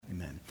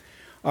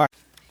All right.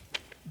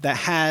 That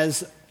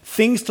has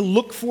things to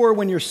look for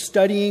when you're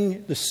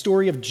studying the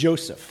story of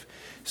Joseph.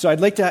 So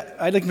I'd like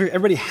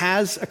everybody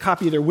has a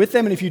copy there with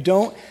them, and if you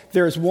don't,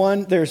 they're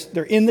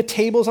in the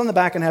tables on the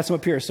back and have some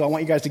up here, so I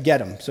want you guys to get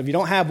them. So if you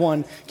don't have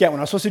one, get one.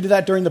 I was supposed to do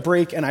that during the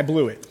break, and I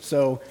blew it,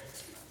 so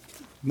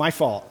my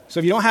fault. So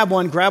if you don't have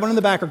one, grab one in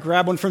the back or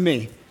grab one from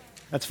me.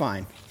 That's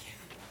fine.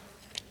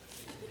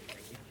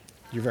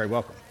 You're very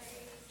welcome.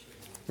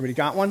 Everybody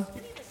got one?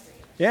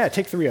 Yeah,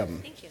 take 3 of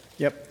them. Thank you.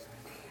 Yep.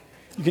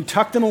 You can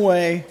tuck them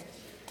away.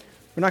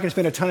 We're not going to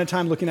spend a ton of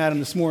time looking at them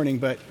this morning,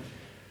 but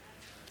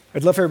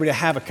I'd love for everybody to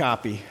have a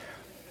copy.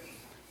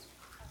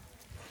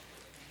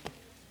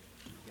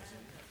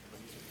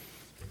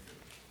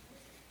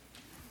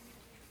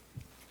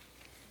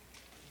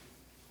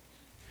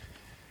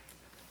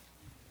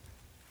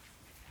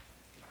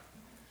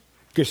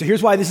 Okay, so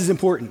here's why this is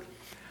important.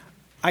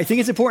 I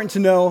think it's important to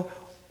know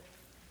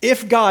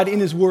if God in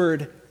His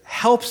Word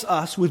helps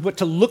us with what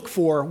to look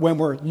for when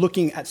we're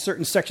looking at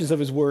certain sections of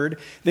His Word,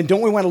 then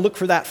don't we want to look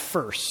for that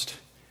first?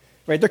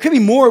 Right? There could be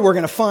more we're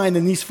going to find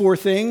than these 4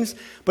 things,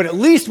 but at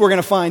least we're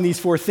going to find these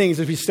 4 things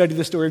as we study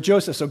the story of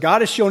Joseph. So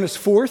God has shown us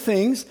 4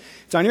 things,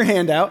 it's on your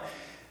handout,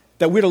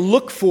 that we're to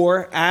look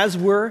for as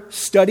we're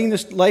studying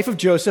the life of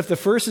Joseph. The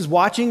first is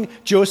watching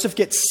Joseph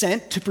get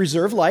sent to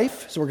preserve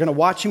life. So we're going to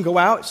watch him go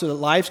out so that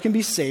lives can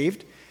be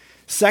saved.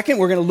 Second,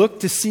 we're going to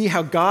look to see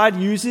how God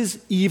uses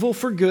evil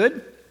for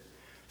good.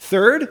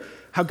 Third,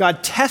 how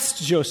God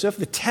tests Joseph,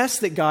 the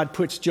test that God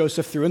puts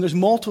Joseph through, and there's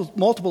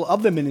multiple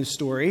of them in his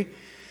story.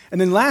 And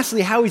then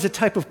lastly, how he's a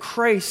type of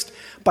Christ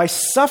by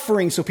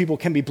suffering so people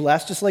can be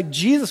blessed, just like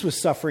Jesus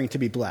was suffering to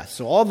be blessed.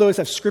 So all those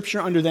have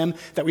scripture under them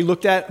that we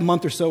looked at a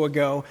month or so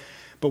ago.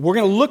 But we're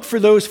going to look for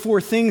those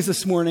 4 things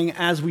this morning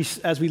as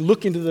we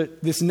look into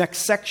this next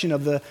section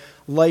of the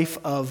life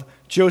of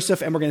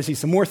Joseph, and we're going to see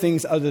some more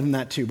things other than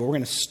that too. But we're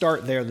going to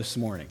start there this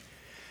morning.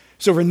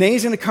 So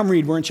Renee's going to come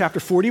read. We're in chapter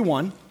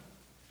 41.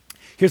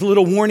 Here's a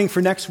little warning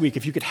for next week,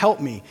 if you could help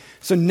me.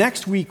 So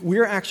next week,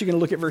 we're actually going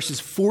to look at verses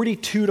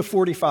 42 to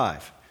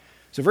 45.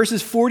 So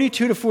verses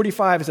 42 to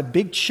 45 is a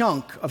big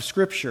chunk of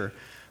Scripture,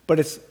 but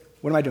it's,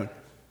 what am I doing?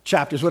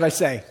 Chapters, what did I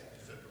say?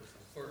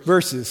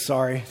 Verses,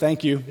 sorry,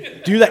 thank you.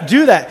 Do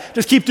that.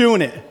 Just keep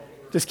doing it.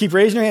 Just keep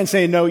raising your hand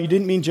saying, no, you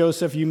didn't mean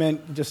Joseph, you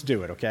meant, just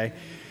do it, okay?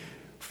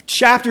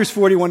 Chapters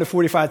 41 to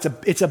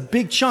 45, it's a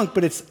big chunk,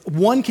 but it's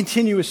one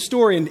continuous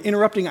story, and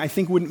interrupting, I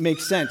think, wouldn't make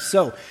sense.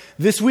 So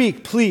this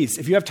week, please,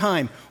 if you have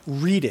time,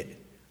 read it.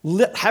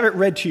 Have it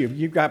read to you.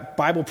 You've got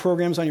Bible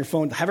programs on your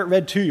phone. Have it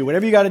read to you.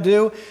 Whatever you got to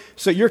do.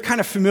 So you're kind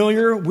of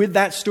familiar with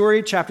that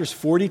story, chapters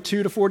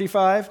 42 to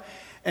 45.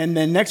 And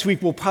then next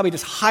week, we'll probably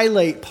just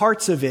highlight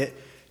parts of it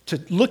to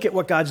look at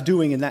what God's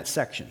doing in that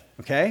section.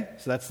 Okay?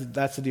 So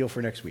that's the deal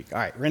for next week. All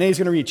right. Renee's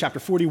going to read chapter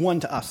 41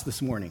 to us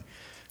this morning.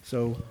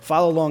 So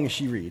follow along as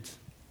she reads.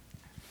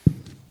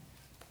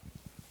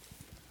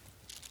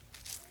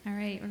 All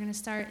right. We're going to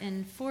start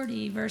in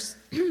 40, verse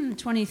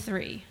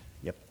 23.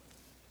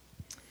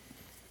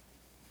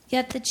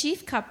 Yet the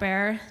chief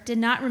cupbearer did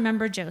not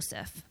remember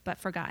Joseph, but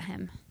forgot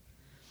him.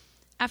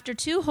 After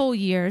 2 whole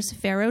years,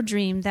 Pharaoh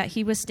dreamed that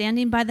he was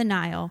standing by the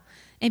Nile,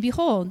 and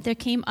behold, there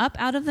came up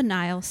out of the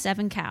Nile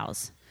 7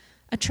 cows,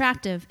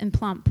 attractive and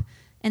plump,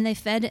 and they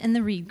fed in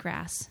the reed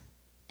grass.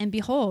 And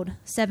behold,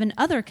 7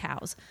 other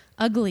cows,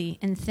 ugly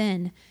and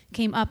thin,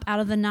 came up out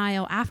of the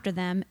Nile after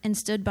them and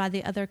stood by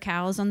the other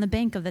cows on the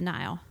bank of the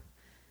Nile.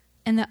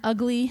 And the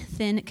ugly,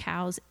 thin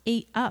cows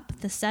ate up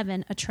the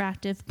 7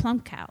 attractive,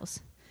 plump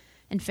cows.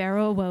 And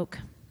Pharaoh awoke,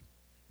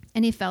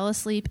 and he fell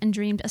asleep and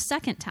dreamed a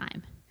second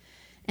time.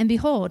 And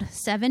behold,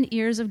 7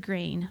 ears of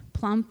grain,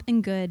 plump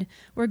and good,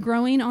 were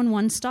growing on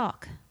one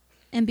stalk.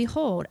 And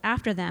behold,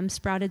 after them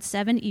sprouted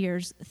 7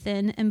 ears,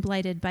 thin and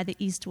blighted by the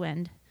east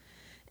wind.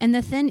 And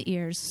the thin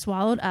ears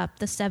swallowed up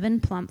the 7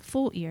 plump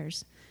full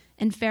ears.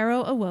 And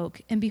Pharaoh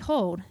awoke, and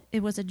behold,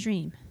 it was a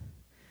dream.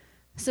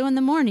 So in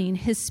the morning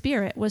his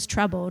spirit was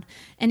troubled,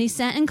 and he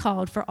sent and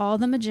called for all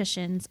the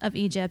magicians of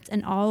Egypt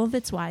and all of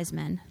its wise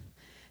men.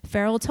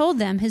 Pharaoh told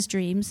them his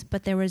dreams,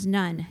 but there was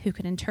none who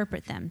could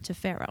interpret them to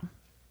Pharaoh.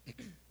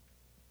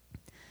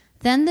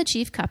 Then the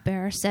chief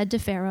cupbearer said to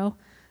Pharaoh,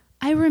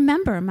 I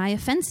remember my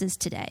offenses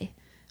today.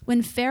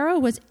 When Pharaoh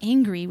was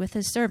angry with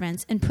his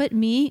servants and put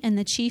me and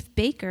the chief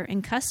baker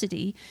in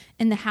custody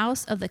in the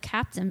house of the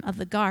captain of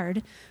the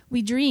guard,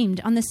 we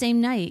dreamed on the same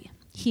night,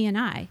 he and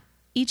I,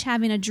 each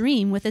having a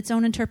dream with its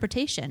own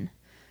interpretation.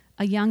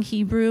 A young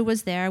Hebrew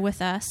was there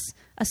with us,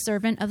 a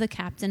servant of the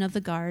captain of the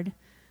guard.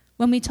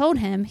 When we told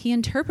him, he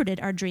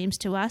interpreted our dreams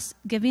to us,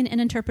 giving an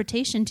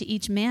interpretation to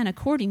each man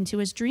according to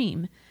his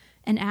dream.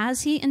 And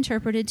as he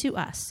interpreted to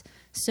us,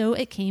 so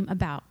it came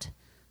about.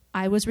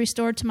 I was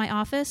restored to my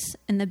office,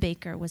 and the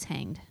baker was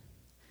hanged.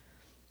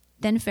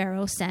 Then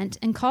Pharaoh sent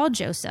and called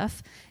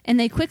Joseph, and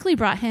they quickly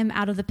brought him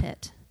out of the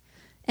pit.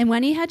 And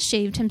when he had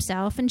shaved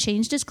himself and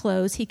changed his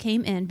clothes, he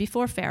came in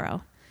before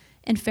Pharaoh.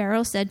 And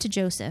Pharaoh said to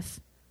Joseph,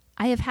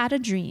 I have had a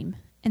dream,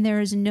 and there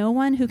is no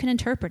one who can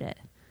interpret it.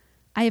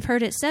 I have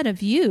heard it said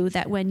of you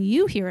that when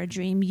you hear a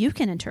dream, you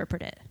can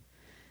interpret it.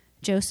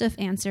 Joseph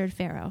answered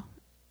Pharaoh,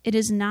 it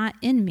is not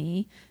in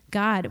me,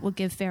 God will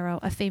give Pharaoh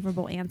a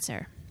favorable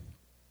answer."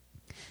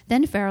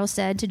 Then Pharaoh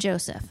said to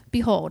Joseph,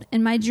 "Behold,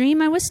 in my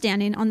dream I was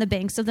standing on the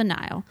banks of the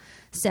Nile.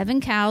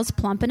 7 cows,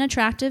 plump and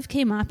attractive,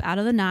 came up out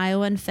of the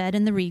Nile and fed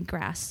in the reed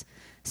grass.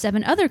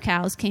 7 other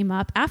cows came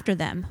up after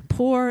them,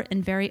 poor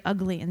and very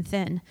ugly and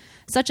thin,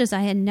 such as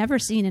I had never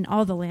seen in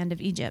all the land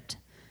of Egypt.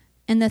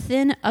 And the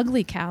thin,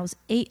 ugly cows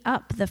ate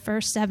up the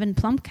first 7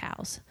 plump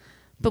cows.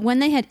 But when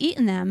they had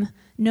eaten them,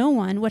 no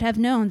one would have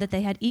known that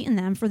they had eaten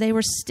them, for they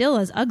were still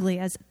as ugly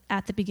as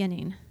at the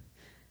beginning.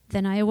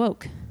 Then I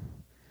awoke.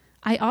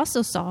 I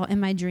also saw in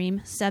my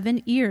dream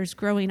 7 ears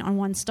growing on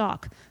one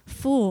stalk,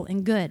 full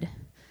and good.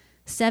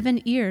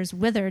 7 ears,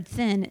 withered,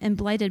 thin, and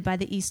blighted by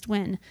the east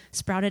wind,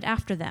 sprouted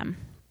after them.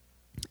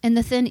 And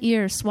the thin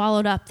ears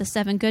swallowed up the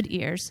 7 good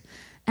ears.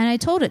 And I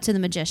told it to the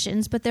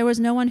magicians, but there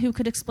was no one who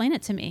could explain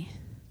it to me."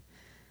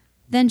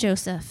 Then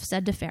Joseph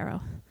said to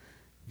Pharaoh,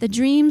 "The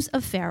dreams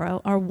of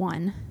Pharaoh are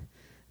one.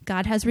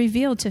 God has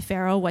revealed to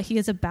Pharaoh what he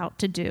is about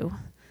to do.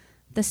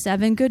 The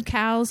 7 good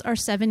cows are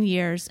 7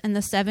 years, and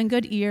the 7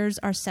 good ears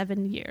are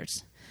 7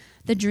 years.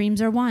 The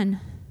dreams are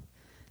one.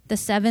 The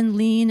 7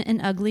 lean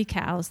and ugly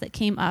cows that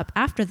came up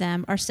after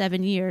them are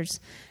 7 years,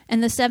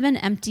 and the 7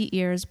 empty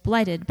ears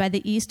blighted by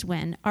the east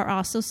wind are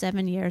also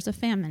 7 years of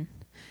famine.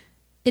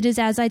 It is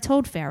as I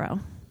told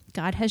Pharaoh.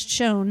 God has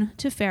shown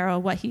to Pharaoh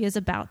what he is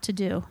about to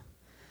do.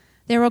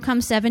 There will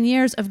come 7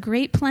 years of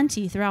great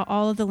plenty throughout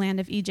all of the land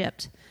of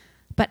Egypt.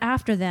 But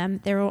after them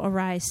there will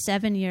arise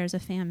 7 years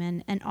of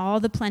famine, and all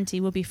the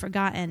plenty will be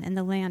forgotten in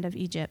the land of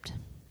Egypt.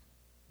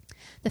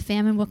 The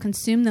famine will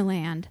consume the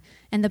land,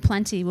 and the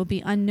plenty will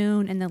be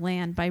unknown in the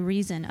land by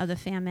reason of the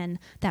famine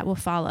that will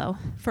follow,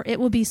 for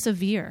it will be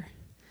severe.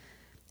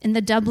 And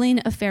the doubling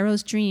of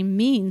Pharaoh's dream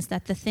means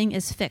that the thing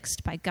is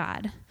fixed by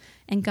God,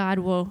 and God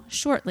will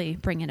shortly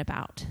bring it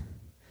about.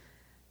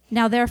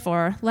 Now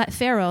therefore, let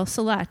Pharaoh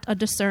select a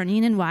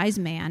discerning and wise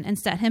man and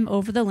set him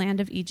over the land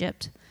of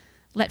Egypt.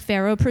 Let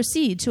Pharaoh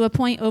proceed to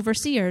appoint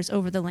overseers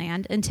over the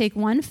land and take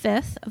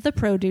 1/5 of the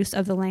produce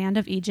of the land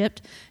of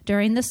Egypt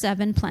during the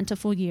 7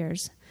 plentiful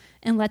years.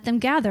 And let them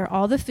gather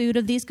all the food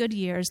of these good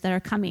years that are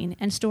coming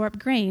and store up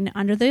grain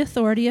under the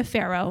authority of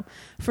Pharaoh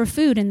for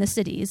food in the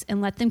cities, and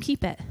let them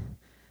keep it.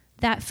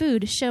 That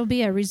food shall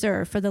be a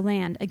reserve for the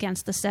land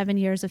against the 7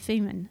 years of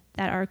famine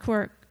that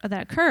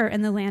occur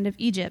in the land of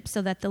Egypt,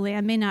 so that the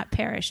land may not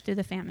perish through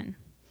the famine."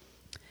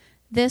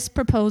 This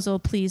proposal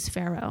pleased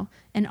Pharaoh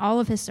and all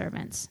of his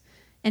servants.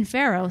 And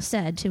Pharaoh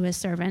said to his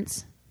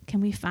servants,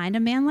 "Can we find a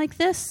man like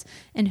this,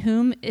 in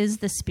whom is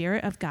the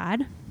Spirit of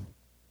God?"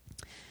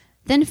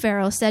 Then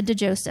Pharaoh said to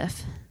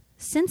Joseph,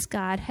 "Since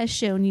God has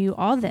shown you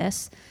all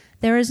this,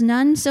 there is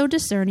none so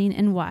discerning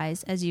and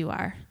wise as you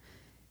are.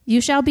 You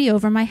shall be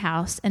over my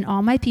house, and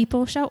all my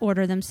people shall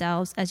order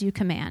themselves as you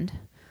command.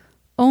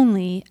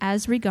 Only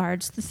as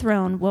regards the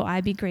throne will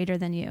I be greater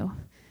than you."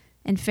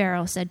 And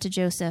Pharaoh said to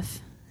Joseph,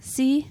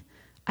 "See,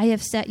 I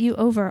have set you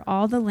over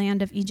all the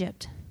land of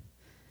Egypt."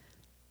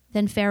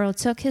 Then Pharaoh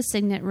took his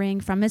signet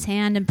ring from his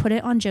hand and put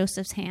it on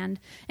Joseph's hand,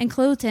 and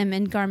clothed him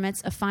in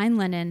garments of fine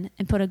linen,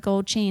 and put a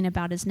gold chain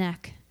about his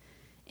neck.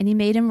 And he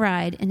made him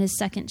ride in his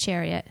 2nd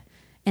chariot.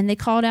 And they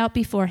called out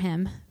before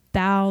him,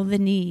 "Bow the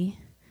knee."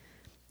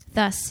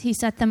 Thus he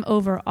set them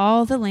over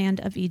all the land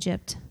of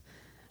Egypt.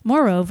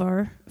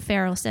 Moreover,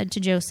 Pharaoh said to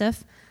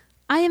Joseph,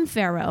 "I am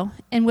Pharaoh,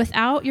 and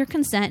without your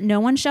consent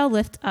no one shall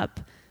lift up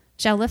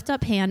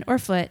hand or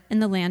foot in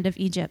the land of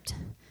Egypt."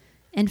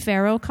 And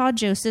Pharaoh called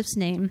Joseph's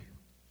name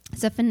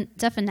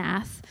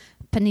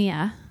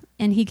Zephanath-Paneah,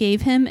 and he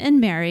gave him in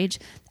marriage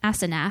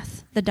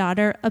Asenath, the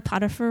daughter of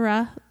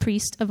Potiphar,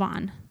 priest of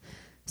On.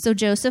 So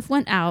Joseph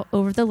went out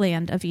over the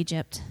land of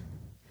Egypt.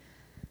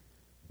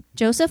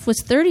 Joseph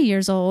was 30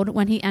 years old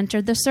when he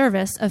entered the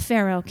service of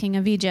Pharaoh, king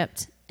of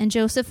Egypt. And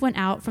Joseph went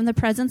out from the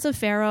presence of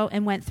Pharaoh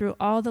and went through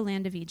all the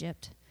land of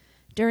Egypt.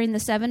 During the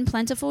 7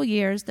 plentiful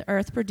years, the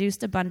earth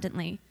produced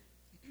abundantly.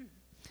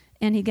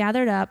 And he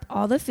gathered up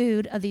all the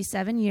food of these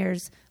 7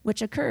 years,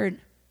 which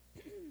occurred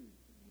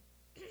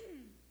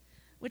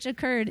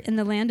in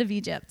the land of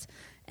Egypt,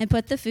 and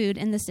put the food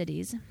in the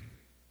cities.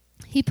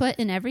 He put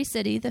in every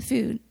city the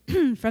food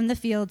from the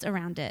fields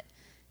around it.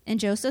 And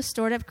Joseph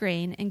stored up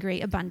grain in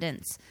great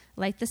abundance,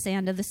 like the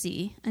sand of the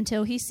sea,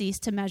 until he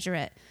ceased to measure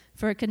it,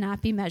 for it could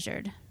not be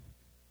measured.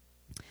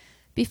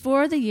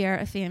 Before the year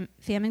of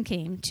famine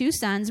came, 2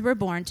 sons were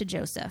born to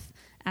Joseph.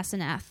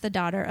 Asenath, the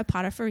daughter of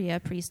Potiphar,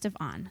 priest of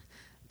On,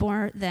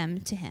 bore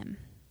them to him.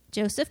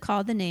 Joseph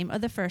called the name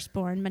of the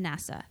firstborn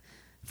Manasseh,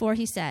 for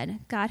he said,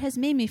 "God has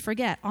made me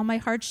forget all my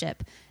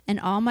hardship and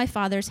all my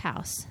father's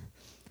house."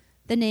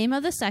 The name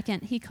of the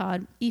second he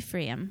called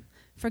Ephraim,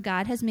 for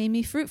God has made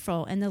me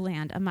fruitful in the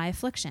land of my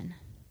affliction.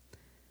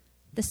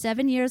 The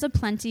 7 years of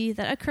plenty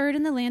that occurred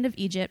in the land of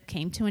Egypt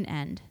came to an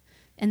end,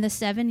 and the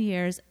 7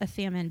 years of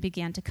famine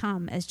began to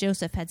come, as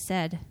Joseph had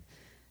said.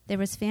 There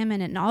was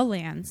famine in all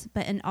lands,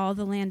 but in all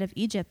the land of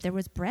Egypt there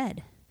was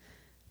bread.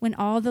 When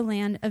all the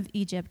land of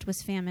Egypt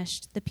was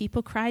famished, the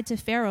people cried to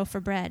Pharaoh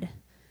for bread.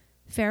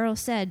 Pharaoh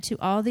said to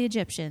all the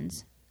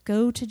Egyptians,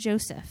 "Go to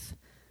Joseph.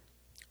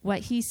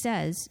 what he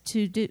says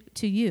to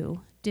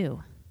you,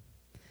 do."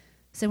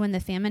 So when the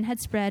famine had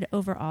spread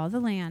over all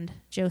the land,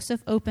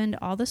 Joseph opened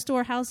all the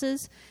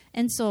storehouses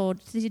and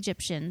sold to the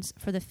Egyptians,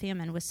 for the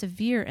famine was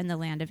severe in the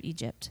land of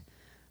Egypt.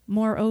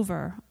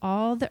 Moreover,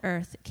 all the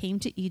earth came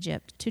to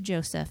Egypt to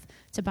Joseph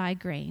to buy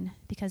grain,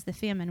 because the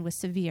famine was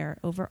severe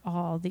over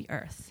all the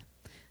earth.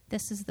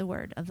 This is the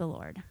word of the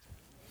Lord.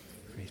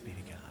 Praise be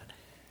to God.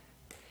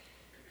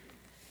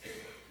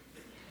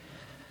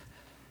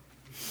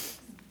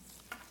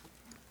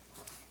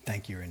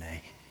 Thank you,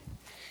 Renee.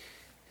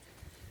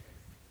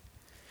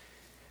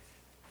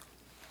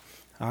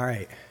 All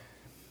right.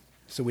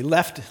 So we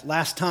left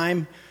last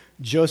time.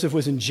 Joseph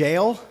was in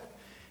jail,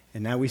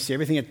 and now we see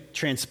everything that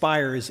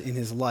transpires in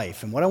his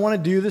life. And what I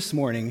want to do this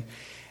morning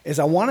is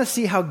I want to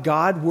see how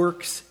God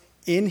works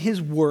in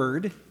his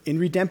word, in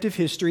redemptive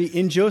history,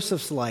 in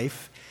Joseph's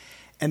life,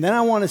 and then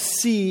I want to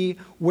see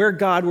where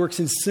God works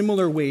in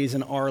similar ways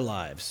in our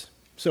lives.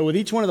 So with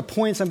each one of the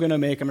points I'm going to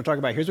make, I'm going to talk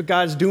about here's what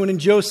God's doing in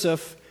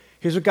Joseph,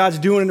 here's what God's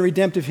doing in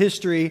redemptive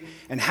history,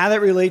 and how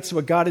that relates to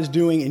what God is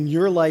doing in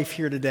your life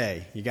here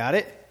today. You got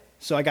it?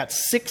 So I got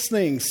 6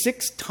 things,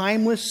 6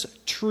 timeless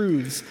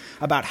truths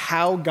about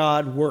how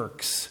God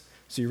works.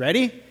 So you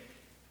ready?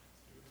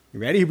 You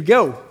ready? Here we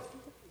go.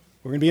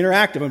 We're going to be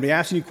interactive. I'm going to be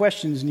asking you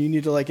questions, and you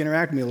need to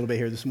interact with me a little bit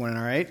here this morning,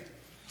 all right?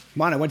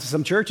 Come on, I went to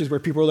some churches where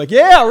people were like,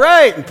 yeah,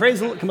 right, and praise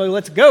the Lord. Come on,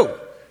 let's go.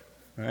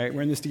 All right,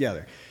 we're in this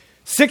together.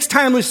 6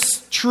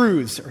 timeless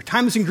truths or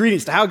timeless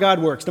ingredients to how God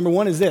works. Number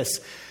 1 is this.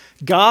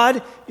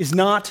 God is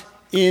not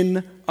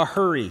in a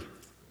hurry.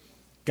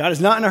 God is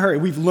not in a hurry.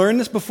 We've learned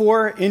this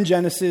before in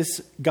Genesis.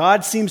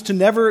 God seems to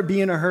never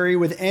be in a hurry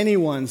with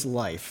anyone's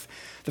life.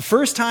 The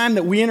first time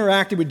that we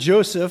interacted with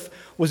Joseph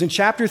was in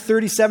chapter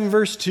 37,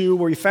 verse 2,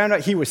 where we found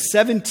out he was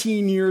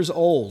 17 years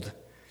old.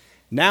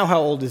 Now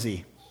how old is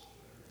he?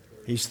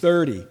 He's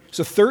 30.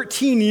 So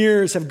 13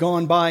 years have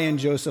gone by in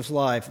Joseph's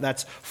life.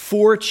 That's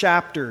 4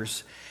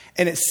 chapters.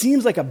 And it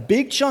seems like a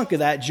big chunk of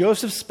that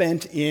Joseph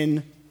spent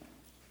in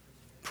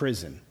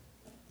prison.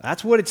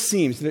 That's what it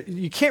seems.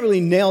 You can't really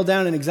nail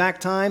down an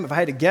exact time. If I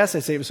had to guess,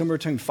 I'd say it was somewhere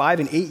between 5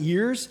 and 8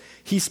 years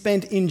he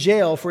spent in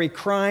jail for a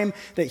crime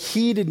that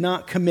he did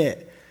not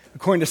commit.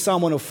 According to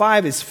Psalm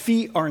 105, his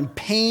feet are in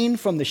pain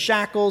from the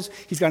shackles.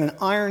 He's got an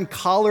iron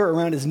collar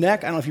around his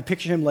neck. I don't know if you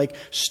picture him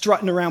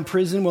strutting around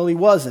prison. Well, he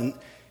wasn't.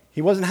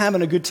 He wasn't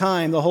having a good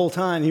time the whole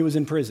time he was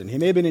in prison. He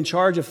may have been in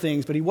charge of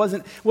things, but it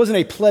wasn't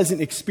a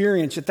pleasant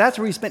experience. That's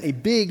where he spent a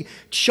big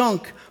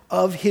chunk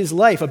of his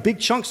life, a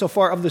big chunk so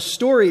far of the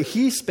story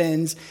he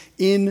spends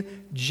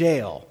in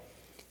jail.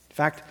 In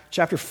fact,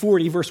 chapter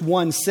 40, verse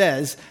 1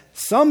 says,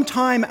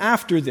 sometime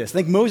after this, I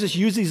think Moses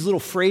used these little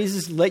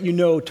phrases to let you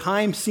know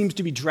time seems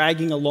to be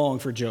dragging along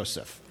for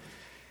Joseph.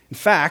 In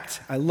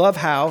fact, I love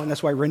how, and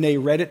that's why Renee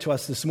read it to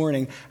us this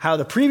morning, how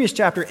the previous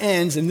chapter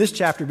ends and this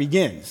chapter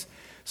begins.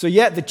 So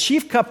yet the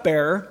chief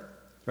cupbearer,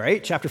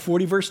 right, chapter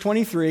 40, verse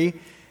 23,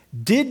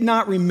 did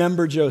not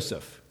remember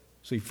Joseph.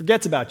 So he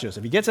forgets about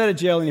Joseph. He gets out of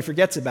jail and he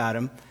forgets about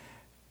him.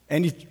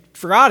 And he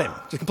forgot him,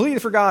 just completely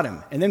forgot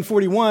him. And then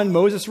 41,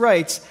 Moses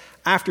writes,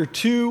 after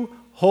 2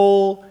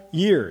 whole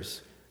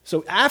years.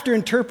 So after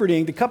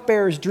interpreting the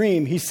cupbearer's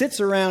dream, he sits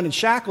around in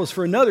shackles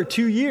for another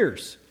 2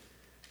 years.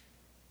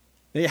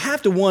 Now you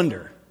have to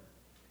wonder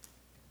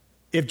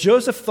if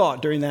Joseph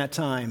thought during that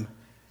time,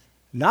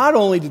 not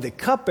only did the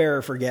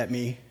cupbearer forget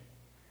me,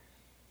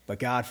 but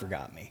God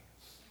forgot me.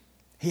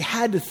 He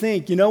had to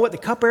think, you know what, the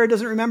cupbearer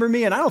doesn't remember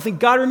me, and I don't think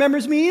God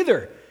remembers me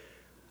either.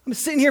 I'm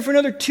sitting here for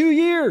another 2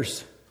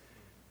 years.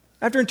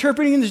 After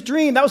interpreting this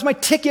dream, that was my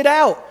ticket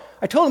out.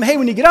 I told him, hey,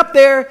 when you get up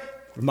there,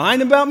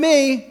 remind him about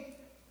me.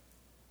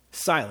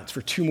 Silence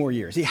for 2 more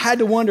years. He had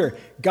to wonder,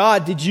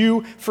 God, did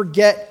you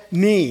forget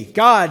me?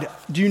 God,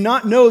 do you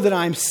not know that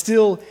I'm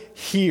still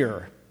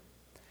here?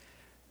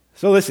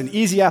 So listen,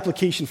 easy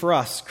application for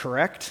us,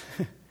 correct?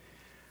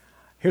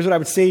 Here's what I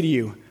would say to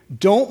you.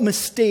 Don't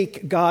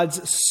mistake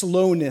God's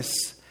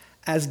slowness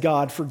as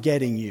God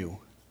forgetting you.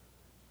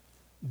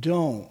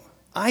 Don't.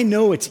 I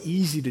know it's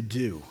easy to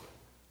do.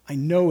 I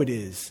know it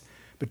is.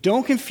 But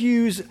don't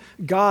confuse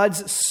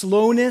God's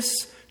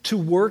slowness to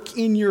work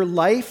in your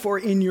life or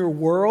in your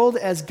world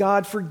as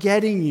God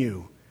forgetting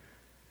you.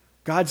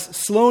 God's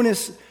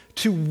slowness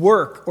to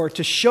work or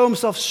to show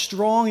himself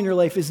strong in your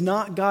life is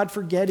not God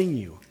forgetting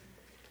you.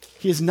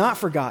 He has not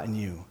forgotten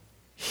you.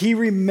 He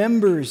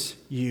remembers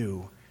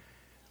you.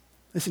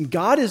 Listen,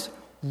 God is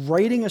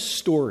writing a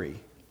story.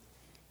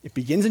 It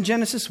begins in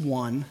Genesis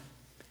 1,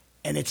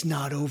 and it's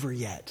not over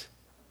yet.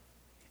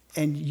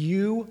 And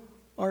you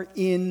are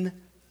in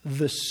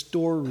the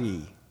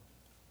story.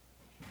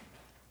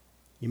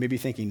 You may be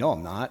thinking, no,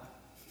 I'm not.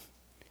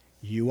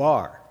 You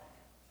are.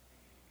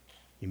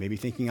 You may be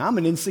thinking, I'm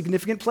an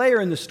insignificant player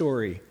in the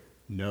story.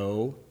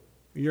 No,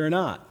 you're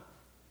not.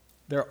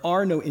 There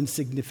are no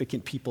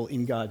insignificant people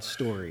in God's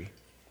story.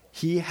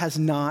 He has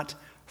not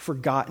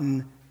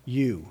forgotten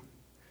you.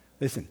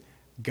 Listen,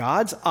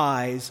 God's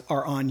eyes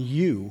are on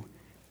you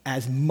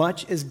as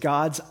much as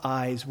God's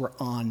eyes were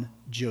on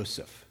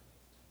Joseph.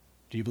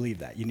 Do you believe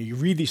that? You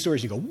read these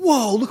stories and you go,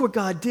 whoa, look what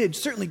God did.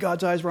 Certainly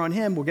God's eyes were on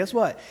him. Well, guess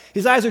what?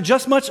 His eyes are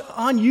just much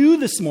on you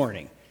this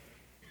morning.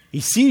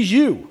 He sees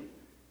you.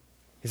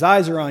 His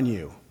eyes are on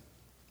you.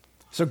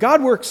 So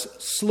God works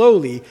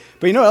slowly,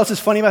 but you know what else is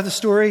funny about the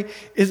story?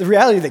 Is the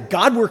reality that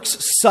God works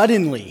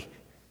suddenly.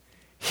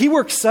 He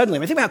works suddenly. I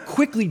mean, think about how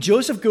quickly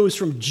Joseph goes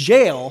from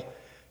jail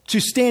to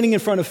standing in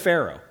front of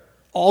Pharaoh,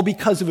 all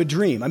because of a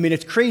dream. I mean,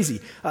 it's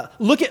crazy.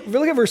 Look at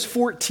verse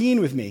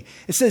 14 with me.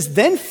 It says,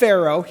 then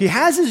Pharaoh, he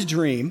has his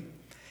dream,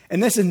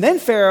 and then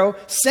Pharaoh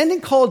sent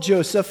and called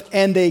Joseph,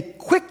 and they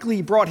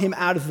quickly brought him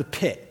out of the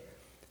pit.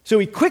 So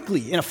he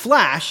quickly, in a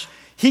flash,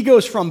 he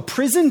goes from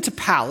prison to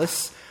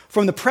palace,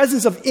 from the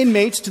presence of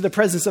inmates to the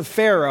presence of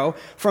Pharaoh,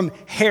 from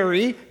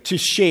hairy to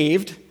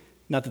shaved.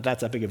 Not that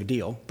that's that big of a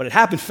deal, but it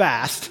happened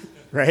fast,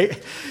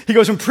 right? He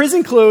goes from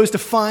prison clothes to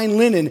fine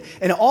linen,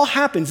 and it all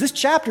happens. This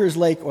chapter is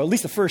like, or at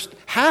least the first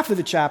half of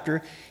the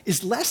chapter,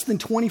 is less than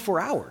 24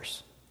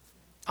 hours.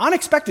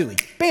 Unexpectedly,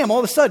 bam, all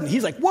of a sudden,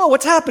 he's like, whoa,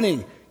 what's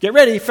happening? Get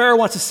ready, Pharaoh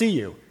wants to see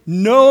you.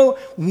 No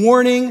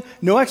warning,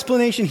 no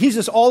explanation. He's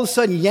just all of a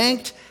sudden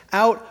yanked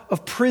out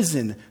of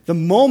prison the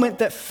moment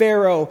that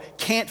Pharaoh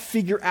can't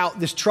figure out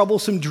this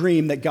troublesome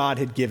dream that God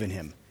had given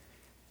him.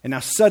 And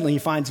now suddenly he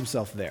finds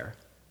himself there.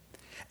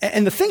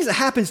 And the things that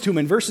happens to him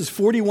in verses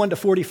 41 to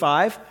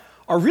 45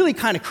 are really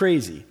kind of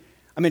crazy.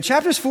 I mean,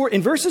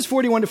 in verses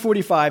 41 to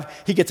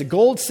 45, he gets a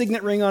gold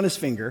signet ring on his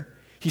finger.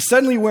 He's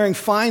suddenly wearing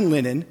fine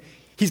linen.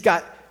 He's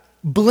got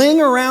bling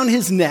around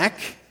his neck.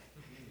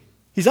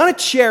 He's on a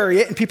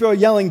chariot, and people are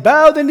yelling,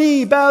 bow the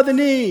knee, bow the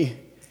knee.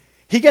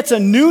 He gets a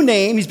new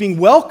name. He's being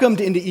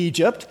welcomed into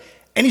Egypt,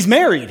 and he's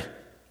married.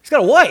 He's got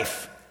a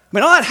wife. I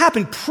mean, all that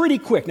happened pretty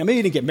quick. Now, maybe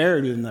he didn't get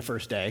married within the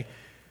first day,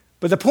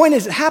 but the point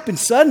is it happened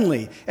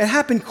suddenly. It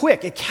happened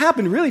quick. It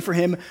happened really for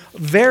him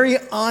very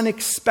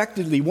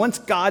unexpectedly once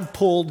God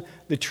pulled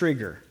the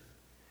trigger.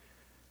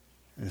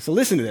 And so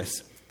listen to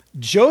this.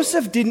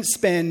 Joseph didn't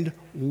spend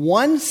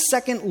 1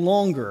 second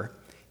longer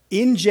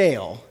in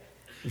jail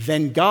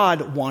than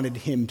God wanted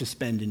him to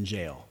spend in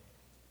jail.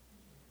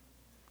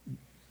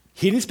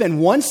 He didn't spend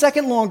 1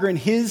 second longer in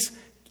his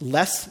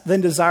less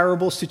than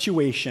desirable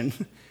situation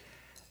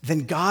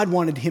than God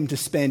wanted him to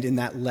spend in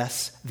that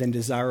less than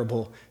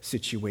desirable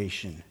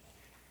situation.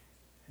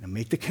 Now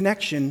make the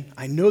connection.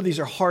 I know these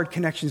are hard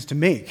connections to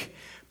make,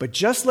 but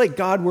just like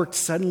God worked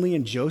suddenly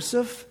in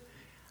Joseph,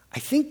 I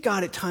think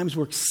God at times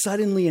works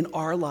suddenly in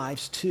our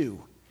lives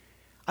too.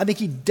 I think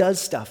he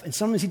does stuff, and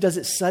sometimes he does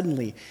it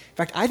suddenly. In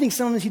fact, I think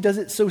sometimes he does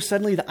it so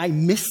suddenly that I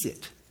miss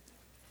it.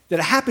 That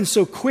it happens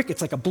so quick,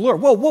 it's like a blur.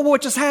 Whoa,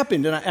 what just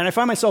happened? And I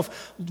find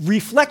myself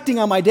reflecting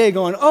on my day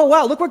going, oh,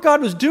 wow, look what God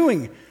was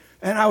doing.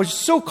 And I was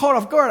so caught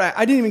off guard,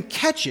 I didn't even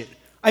catch it.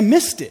 I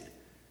missed it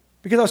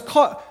because I was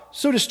caught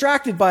so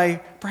distracted by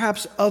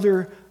perhaps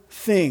other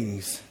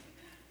things.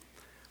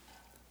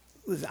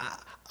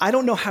 I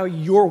don't know how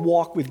your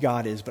walk with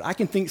God is, but I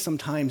can think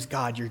sometimes,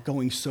 God, you're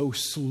going so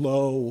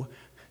slow.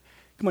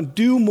 Come on,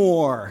 do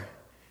more.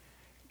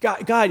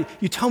 God,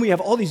 you tell me you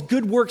have all these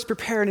good works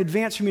prepared in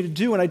advance for me to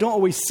do, and I don't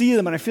always see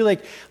them, and I feel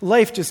like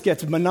life just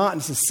gets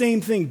monotonous, the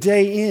same thing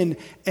day in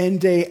and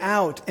day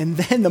out. And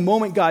then the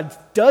moment God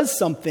does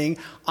something,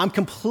 I'm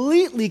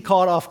completely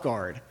caught off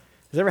guard. Has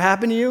that ever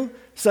happened to you?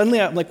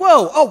 Suddenly I'm like,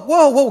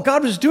 whoa,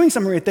 God was doing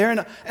something right there,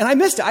 and I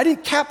missed it. I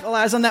didn't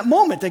capitalize on that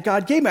moment that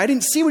God gave me. I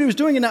didn't see what he was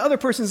doing in that other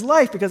person's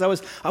life because I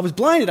was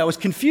blinded, I was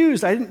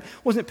confused,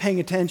 wasn't paying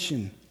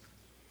attention.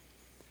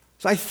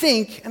 So I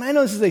think, and I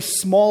know this is a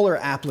smaller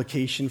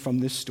application from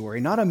this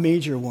story, not a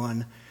major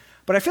one,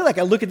 but I feel like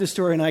I look at this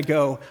story and I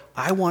go,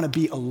 I want to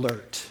be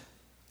alert.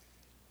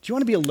 Do you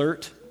want to be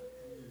alert?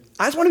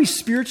 I just want to be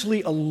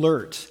spiritually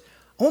alert.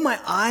 I want my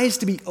eyes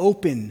to be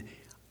open.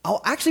 I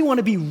actually want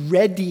to be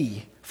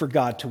ready for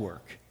God to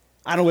work.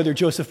 I don't know whether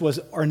Joseph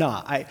was or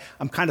not.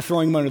 I'm kind of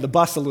throwing him under the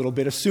bus a little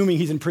bit, assuming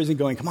he's in prison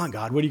going, come on,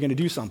 God, what are you going to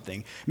do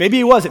something? Maybe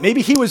he wasn't.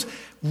 Maybe he was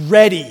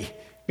ready.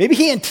 Maybe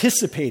he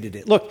anticipated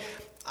it. Look,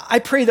 I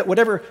pray that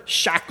whatever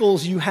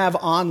shackles you have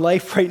on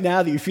life right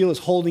now that you feel is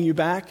holding you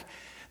back,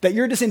 that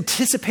you're just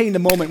anticipating the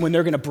moment when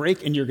they're going to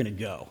break and you're going to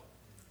go.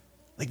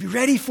 Like, be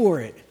ready for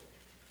it.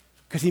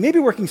 Because he may be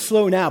working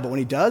slow now, but when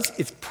he does,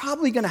 it's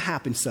probably going to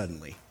happen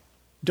suddenly.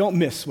 Don't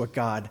miss what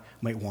God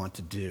might want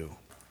to do.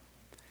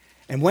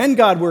 And when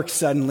God works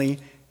suddenly,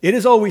 it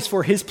is always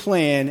for his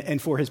plan and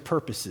for his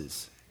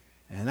purposes.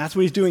 And that's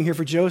what he's doing here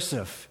for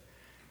Joseph.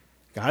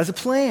 God has a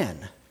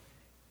plan,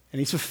 and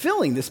he's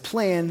fulfilling this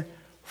plan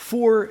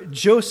for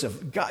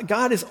Joseph.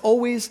 God is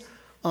always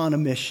on a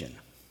mission.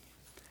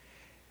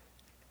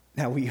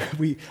 Now,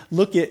 we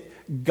look at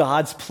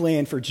God's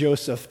plan for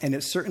Joseph, and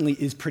it certainly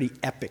is pretty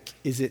epic,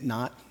 is it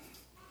not?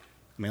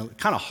 I mean,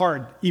 kind of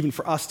hard even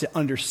for us to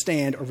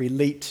understand or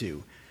relate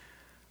to.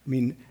 I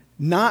mean,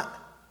 not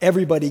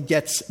everybody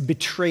gets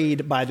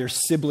betrayed by their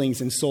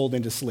siblings and sold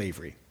into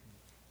slavery,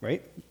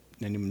 right?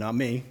 And not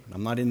me.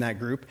 I'm not in that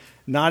group.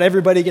 Not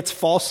everybody gets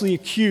falsely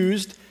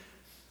accused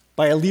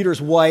by a leader's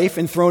wife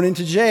and thrown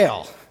into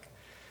jail.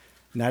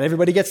 Not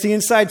everybody gets the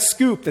inside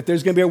scoop that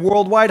there's going to be a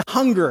worldwide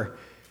hunger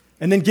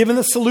and then given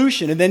the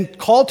solution, and then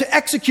called to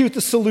execute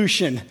the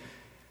solution.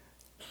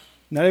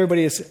 Not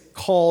everybody is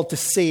called to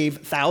save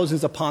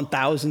thousands upon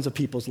thousands of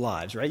people's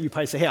lives, right? You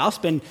probably say, hey, I'll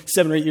spend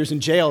 7 or 8 years in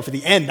jail for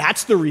the end.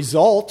 That's the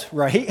result,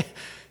 right?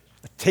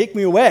 Take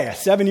me away.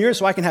 7 years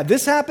so I can have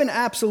this happen?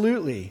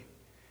 Absolutely.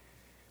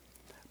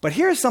 But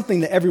here's something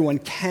that everyone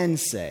can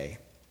say.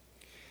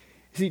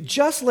 See,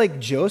 just like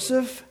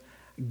Joseph,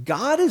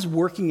 God is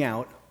working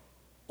out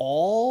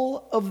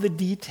all of the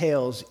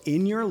details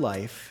in your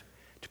life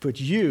to put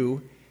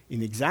you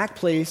in the exact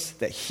place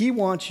that he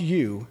wants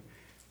you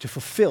to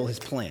fulfill his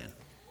plan.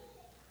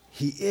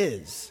 He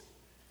is.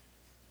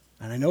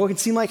 And I know it can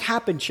seem like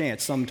happen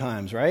chance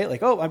sometimes, right?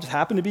 Like, oh, I just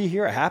happen to be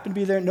here. I happen to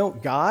be there. No,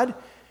 God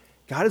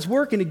is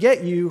working to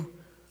get you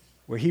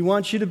where he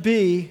wants you to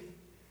be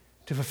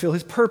to fulfill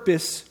his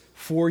purpose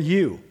for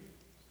you.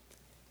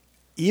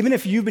 Even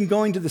if you've been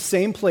going to the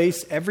same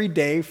place every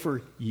day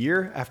for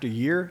year after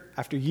year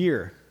after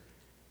year,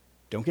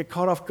 don't get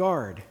caught off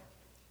guard.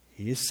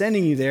 He is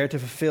sending you there to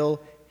fulfill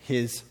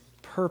his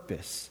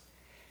purpose.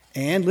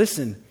 And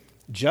listen,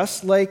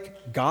 just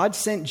like God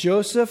sent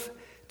Joseph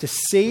to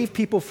save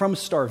people from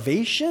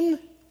starvation,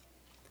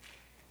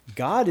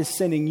 God is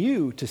sending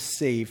you to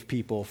save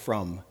people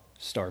from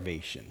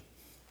starvation.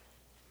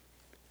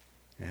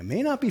 And it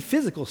may not be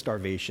physical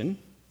starvation,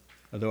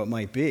 although it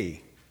might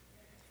be,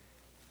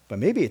 but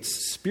maybe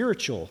it's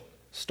spiritual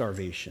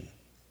starvation.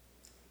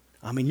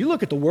 I mean, you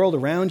look at the world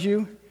around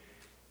you,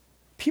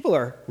 people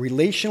are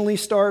relationally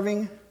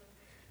starving.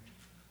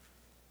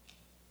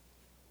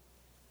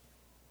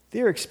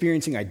 They're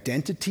experiencing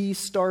identity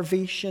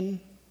starvation,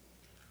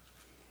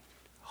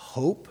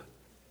 hope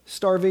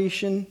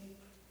starvation,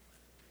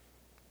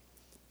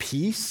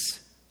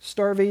 peace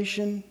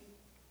starvation,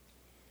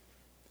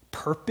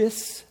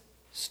 purpose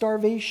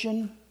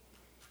starvation.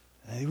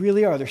 They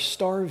really are. They're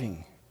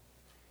starving.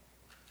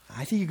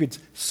 I think you could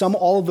sum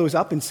all of those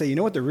up and say, you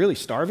know what they're really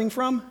starving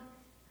from?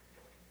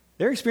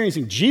 They're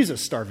experiencing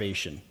Jesus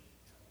starvation.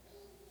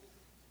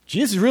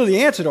 Jesus is really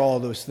the answer to all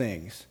of those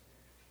things.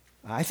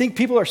 I think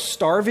people are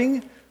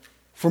starving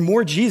for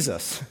more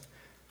Jesus.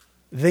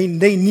 They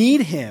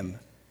need him.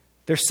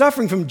 They're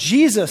suffering from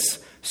Jesus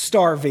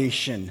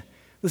starvation.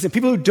 Listen,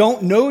 people who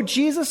don't know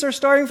Jesus are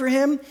starving for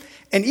him.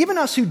 And even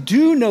us who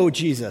do know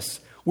Jesus,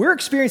 we're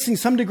experiencing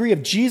some degree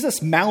of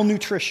Jesus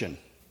malnutrition.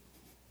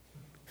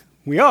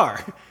 We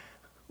are.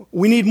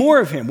 We need more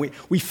of him.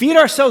 We feed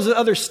ourselves with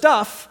other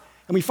stuff,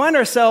 and we find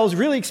ourselves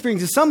really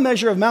experiencing some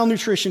measure of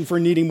malnutrition for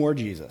needing more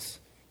Jesus.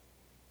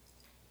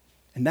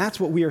 And that's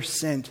what we are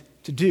sent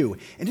to do.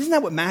 And isn't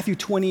that what Matthew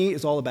 28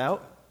 is all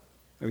about?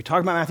 We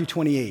talk about Matthew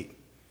 28,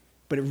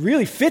 but it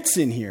really fits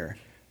in here.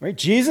 Right?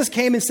 Jesus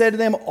came and said to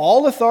them,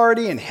 all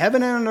authority in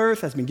heaven and on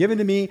earth has been given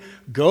to me.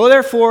 Go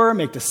therefore,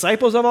 make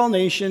disciples of all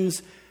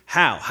nations.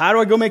 How? How do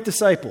I go make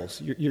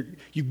disciples?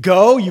 You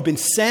go, you've been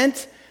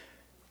sent,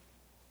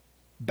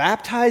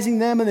 baptizing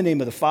them in the name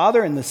of the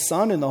Father and the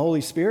Son and the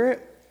Holy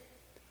Spirit.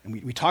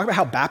 And we talk about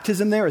how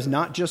baptism there is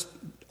not just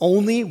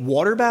only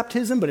water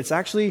baptism, but it's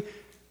actually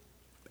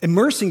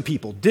immersing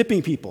people,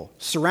 dipping people,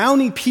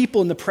 surrounding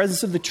people in the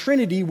presence of the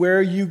Trinity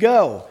where you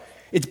go.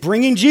 It's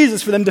bringing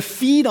Jesus for them to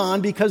feed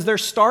on because they're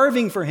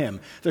starving for him.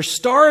 They're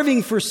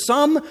starving for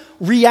some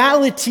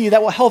reality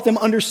that will help them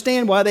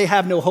understand why they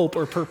have no hope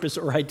or purpose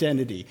or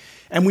identity.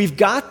 And we've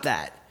got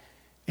that.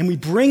 And we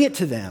bring it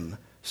to them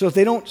so that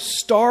they don't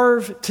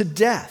starve to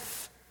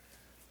death.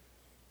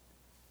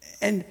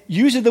 And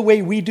usually the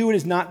way we do it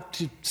is not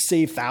to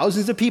save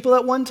thousands of people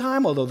at one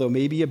time, although there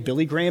may be a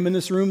Billy Graham in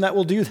this room that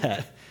will do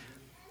that.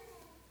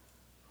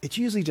 It's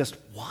usually just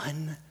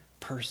one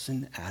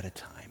person at a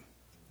time.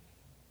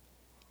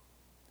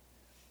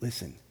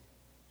 Listen,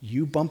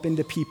 you bump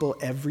into people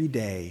every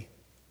day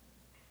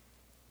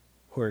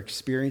who are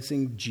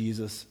experiencing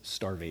Jesus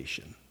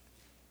starvation.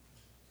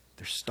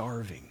 They're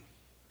starving.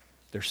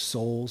 Their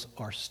souls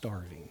are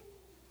starving.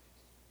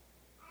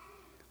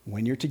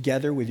 When you're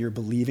together with your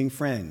believing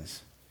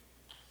friends,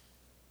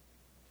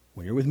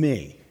 when you're with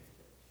me,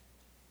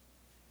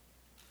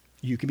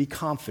 you can be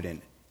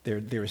confident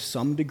there is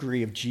some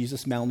degree of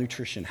Jesus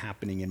malnutrition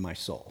happening in my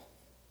soul.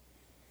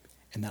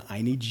 And that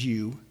I need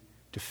you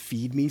to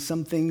feed me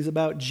some things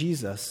about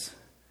Jesus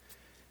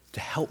to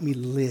help me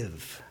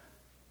live.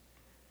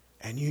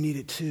 And you need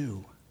it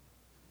too.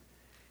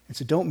 And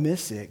so don't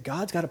miss it.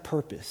 God's got a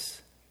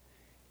purpose.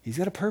 He's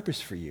got a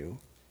purpose for you.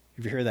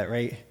 You've heard that,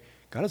 right?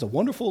 God has a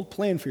wonderful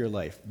plan for your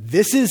life.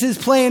 This is his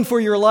plan for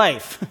your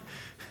life.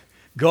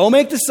 Go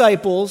make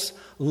disciples,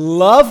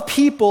 love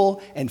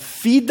people, and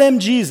feed them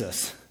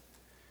Jesus.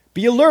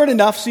 Be alert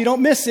enough so you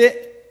don't miss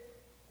it.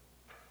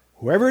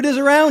 Whoever it is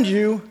around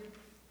you,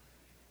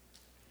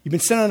 you've been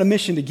sent on a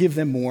mission to give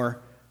them more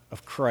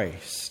of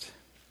Christ.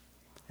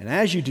 And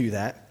as you do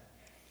that,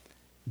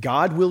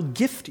 God will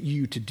gift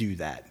you to do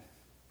that.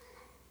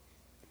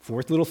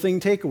 Fourth little thing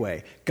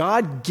takeaway.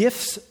 God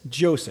gifts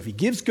Joseph. He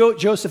gives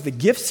Joseph the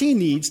gifts he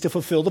needs to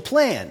fulfill the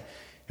plan.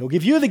 He'll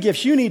give you the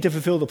gifts you need to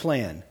fulfill the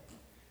plan.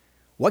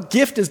 What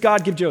gift does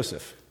God give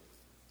Joseph?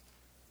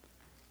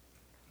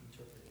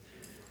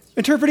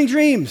 Interpreting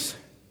dreams.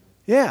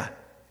 Yeah.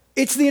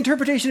 It's the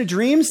interpretation of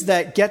dreams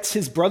that gets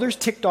his brothers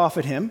ticked off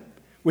at him,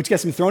 which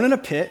gets him thrown in a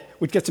pit,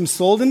 which gets him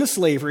sold into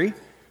slavery,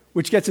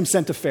 which gets him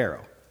sent to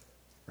Pharaoh,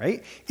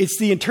 right? It's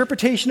the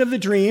interpretation of the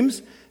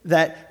dreams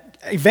that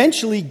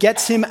eventually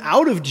gets him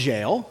out of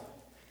jail.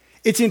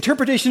 It's the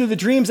interpretation of the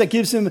dreams that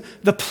gives him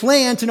the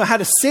plan to know how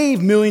to save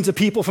millions of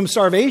people from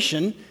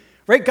starvation,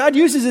 right? God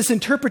uses this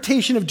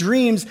interpretation of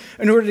dreams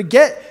in order to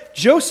get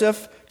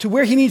Joseph to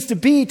where he needs to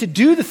be to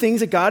do the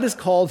things that God has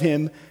called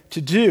him to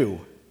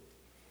do.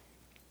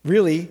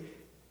 Really,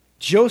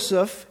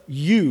 Joseph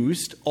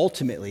used,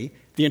 ultimately,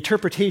 the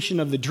interpretation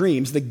of the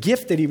dreams, the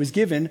gift that he was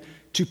given,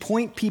 to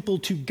point people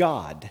to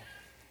God. Did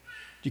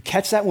you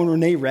catch that when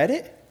Renee read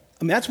it?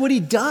 I mean, that's what he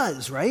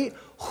does, right?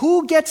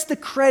 Who gets the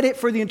credit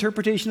for the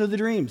interpretation of the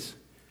dreams?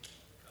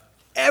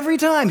 Every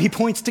time he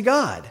points to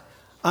God.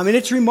 I mean,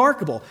 it's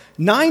remarkable.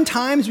 9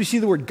 times we see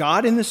the word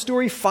God in this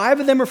story.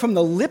 5 of them are from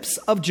the lips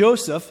of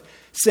Joseph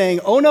saying,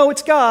 oh no,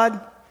 it's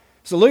God.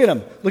 So look at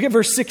them. Look at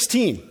verse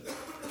 16.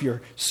 If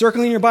you're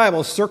circling your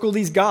Bible, circle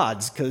these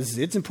gods because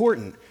it's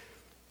important.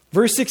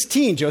 Verse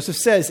 16, Joseph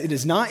says, it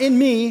is not in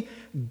me.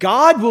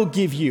 God will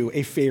give you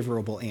a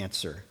favorable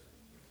answer.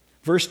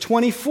 Verse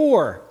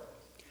 24,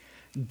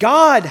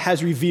 God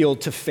has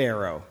revealed to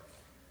Pharaoh.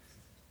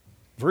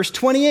 Verse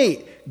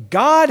 28,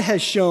 God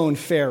has shown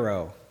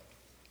Pharaoh.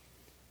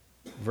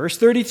 Verse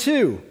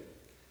 32,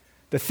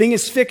 the thing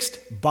is fixed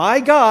by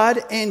God,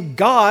 and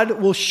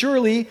God will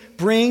surely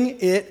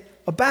bring it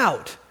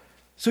about.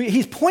 So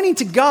he's pointing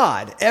to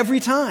God every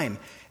time.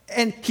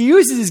 And he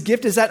uses his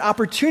gift as that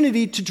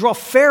opportunity to draw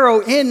Pharaoh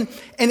in.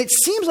 And it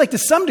seems like to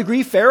some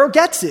degree Pharaoh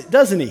gets it,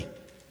 doesn't he?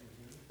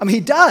 I mean,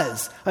 he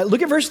does.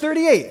 Look at verse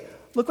 38.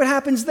 Look what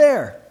happens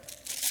there.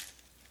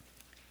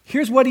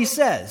 Here's what he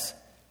says.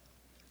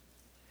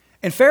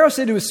 And Pharaoh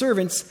said to his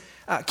servants,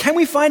 can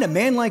we find a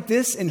man like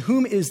this in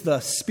whom is the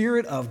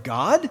Spirit of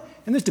God?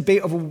 And there's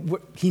debate over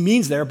what he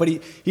means there, but he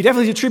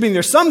definitely is attributing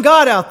there's some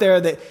God out there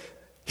that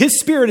his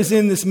spirit is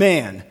in this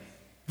man.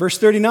 Verse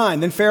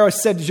 39, then Pharaoh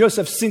said to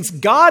Joseph, since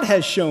God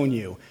has shown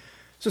you.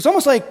 So it's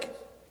almost like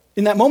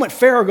in that moment,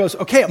 Pharaoh goes,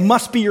 okay, it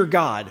must be your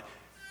God.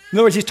 In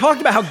other words, he's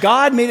talked about how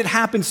God made it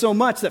happen so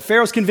much that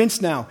Pharaoh's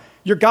convinced now,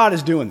 your God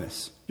is doing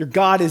this. Your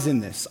God is in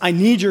this. I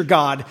need your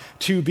God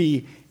to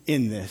be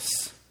in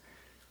this.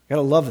 You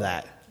gotta love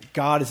that.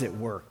 God is at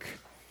work.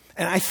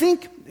 And I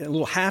think, in a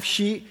little half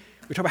sheet,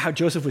 we talk about how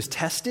Joseph was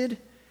tested.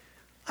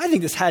 I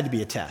think this had to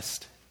be a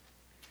test.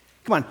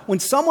 Come on, when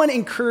someone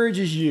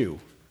encourages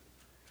you,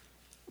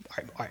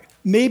 all right,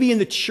 maybe in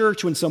the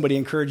church when somebody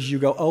encourages you,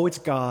 go, oh, it's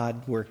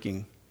God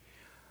working.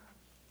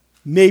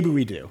 Maybe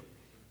we do.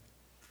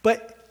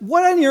 But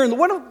when you're in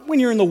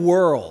the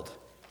world,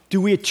 do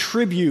we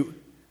attribute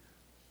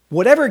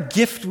whatever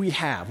gift we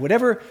have,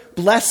 whatever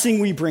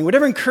blessing we bring,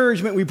 whatever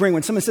encouragement we bring,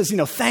 when someone says,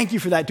 thank you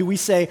for that, do we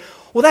say,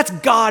 well, that's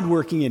God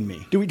working in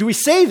me? Do we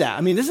say that?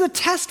 I mean, this is a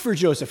test for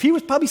Joseph. He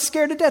was probably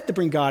scared to death to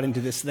bring God into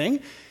this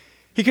thing.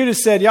 He could have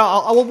said,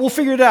 yeah, we'll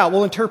figure it out.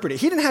 We'll interpret it.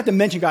 He didn't have to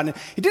mention God.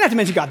 He didn't have to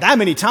mention God that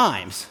many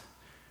times,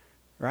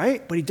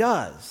 right? But he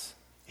does.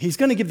 He's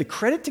going to give the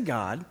credit to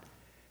God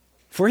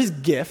for his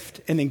gift,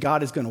 and then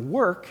God is going to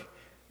work,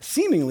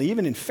 seemingly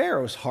even in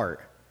Pharaoh's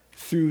heart,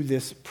 through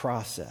this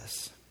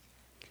process.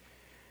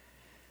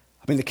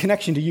 I mean, the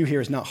connection to you here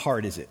is not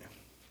hard, is it?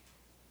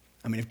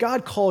 I mean, if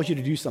God calls you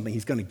to do something,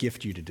 he's going to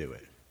gift you to do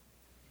it.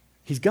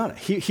 He's going to.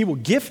 He will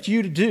gift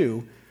you to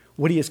do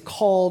what he has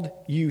called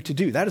you to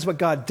do. That is what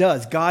God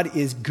does. God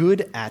is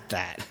good at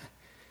that.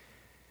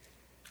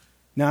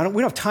 Now, we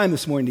don't have time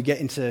this morning to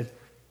get into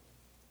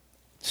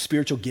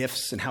spiritual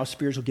gifts and how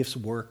spiritual gifts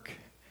work,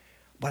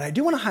 but I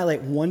do want to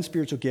highlight one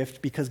spiritual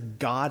gift because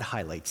God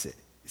highlights it.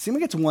 It seems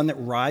like it's one that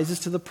rises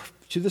to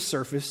the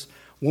surface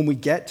when we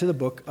get to the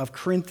book of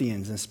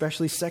Corinthians, and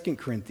especially 2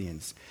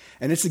 Corinthians,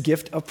 and it's the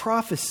gift of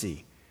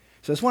prophecy.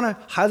 So I just want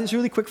to highlight this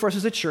really quick for us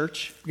as a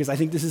church, because I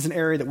think this is an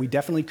area that we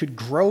definitely could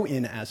grow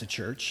in as a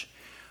church.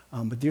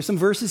 But there's some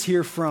verses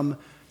here from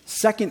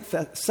 2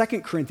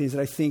 Corinthians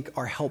that I think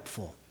are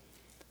helpful.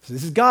 So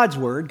this is God's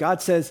word.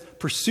 God says,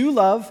 pursue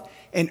love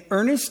and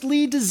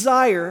earnestly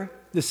desire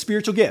the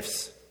spiritual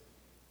gifts.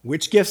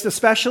 Which gifts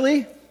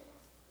especially?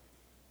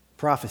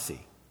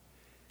 Prophecy.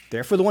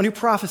 Therefore, the one who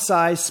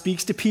prophesies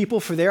speaks to people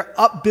for their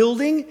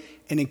upbuilding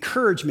and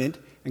encouragement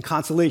and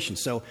consolation.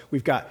 So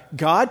we've got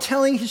God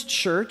telling his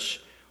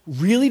church,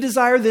 really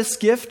desire this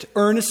gift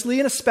earnestly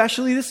and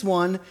especially this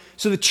one,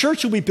 so the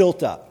church will be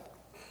built up.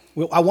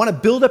 Well, I want to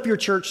build up your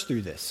church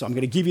through this, so I'm going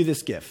to give you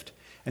this gift.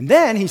 And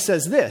then he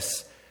says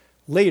this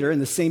later in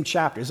the same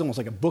chapter. It's almost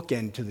like a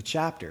bookend to the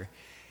chapter.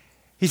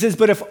 He says,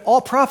 but if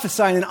all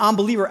prophesy and an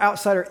unbeliever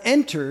outsider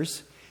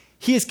enters,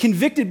 he is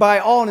convicted by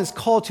all and is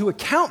called to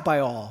account by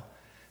all.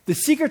 The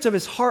secrets of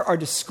his heart are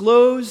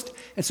disclosed,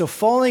 and so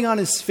falling on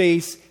his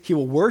face, he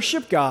will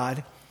worship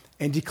God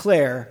and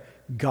declare,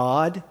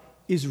 God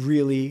is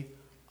really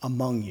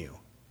among you.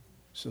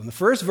 So in the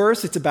first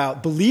verse, it's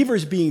about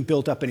believers being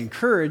built up and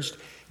encouraged.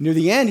 Near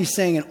the end, he's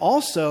saying, and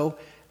also,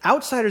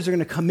 outsiders are going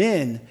to come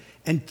in,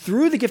 and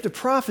through the gift of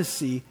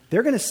prophecy,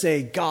 they're going to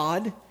say,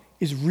 God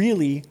is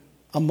really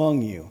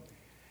among you.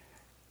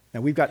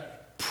 Now, we've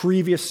got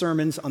previous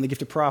sermons on the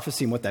gift of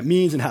prophecy and what that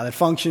means and how that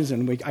functions,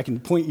 and I can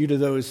point you to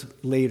those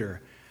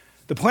later.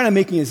 The point I'm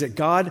making is that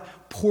God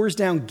pours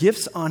down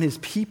gifts on his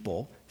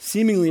people,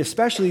 seemingly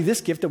especially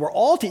this gift that we're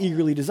all to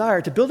eagerly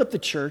desire, to build up the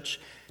church,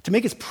 to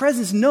make his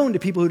presence known to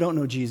people who don't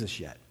know Jesus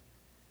yet.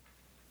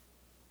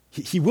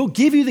 He will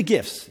give you the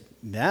gifts.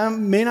 That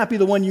may not be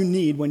the one you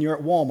need when you're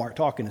at Walmart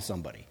talking to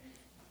somebody,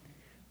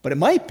 but it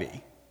might be.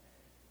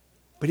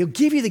 But he'll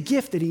give you the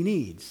gift that he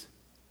needs,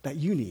 that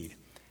you need.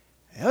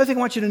 The other thing I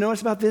want you to notice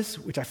about this,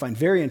 which I find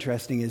very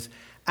interesting, is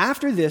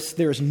after this,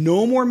 there is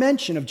no more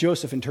mention of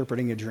Joseph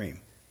interpreting a dream.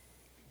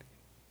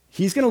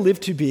 He's going to live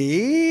to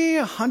be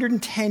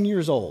 110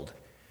 years old.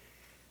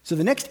 So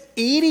the next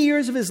 80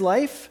 years of his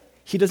life,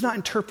 he does not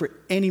interpret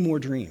any more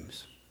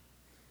dreams.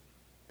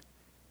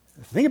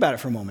 Think about it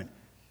for a moment.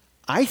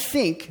 I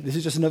think, this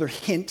is just another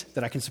hint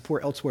that I can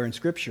support elsewhere in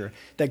Scripture,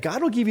 that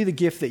God will give you the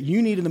gift that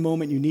you need in the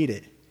moment you need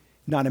it,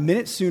 not a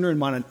minute sooner and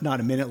not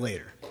a minute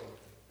later.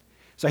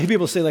 So I hear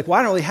people say, like, well,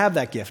 I don't really have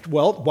that gift.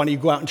 Well, why don't you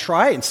go out and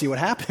try it and see what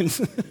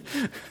happens?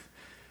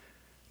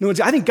 No,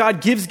 I think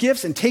God gives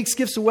gifts and takes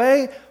gifts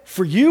away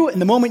for you in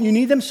the moment you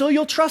need them, so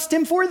you'll trust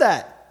him for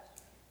that.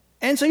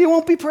 And so you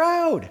won't be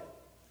proud.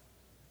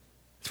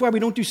 That's why we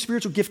don't do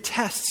spiritual gift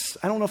tests.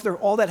 I don't know if they're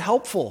all that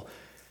helpful,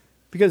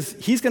 because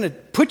he's going to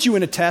put you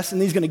in a test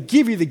and he's going to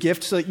give you the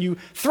gift so that you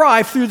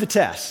thrive through the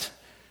test.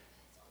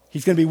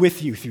 He's going to be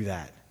with you through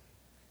that.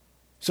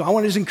 So I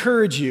want to just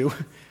encourage you,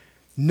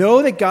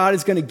 know that God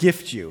is going to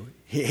gift you.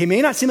 He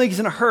may not seem like he's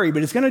in a hurry,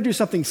 but he's going to do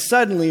something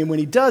suddenly, and when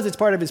he does, it's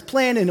part of his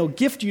plan, and he'll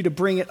gift you to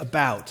bring it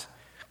about.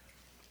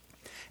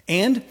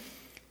 And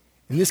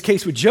in this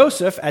case with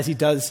Joseph, as he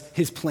does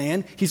his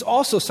plan, he's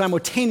also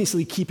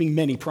simultaneously keeping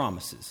many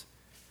promises.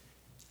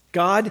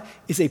 God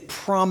is a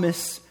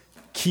promise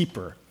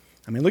keeper.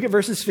 I mean, look at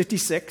verses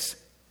 56. I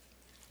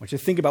want you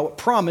to think about what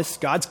promise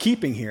God's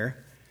keeping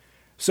here.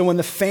 So when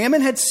the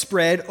famine had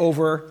spread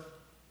over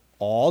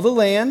all the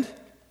land,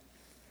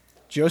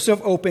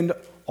 Joseph opened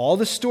all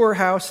the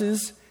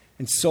storehouses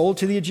and sold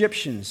to the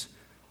Egyptians.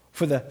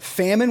 For the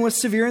famine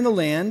was severe in the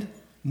land.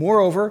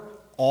 Moreover,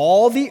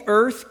 all the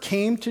earth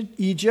came to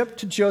Egypt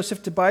to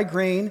Joseph to buy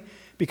grain,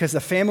 because the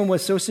famine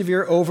was so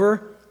severe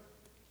over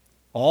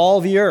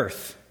all the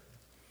earth.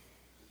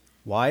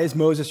 Why is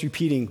Moses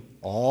repeating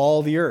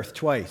all the earth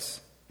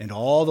twice and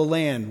all the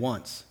land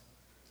once?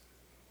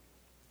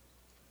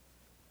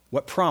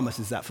 What promise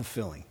is that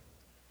fulfilling?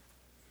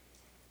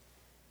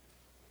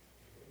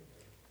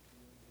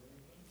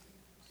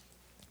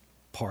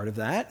 Part of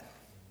that.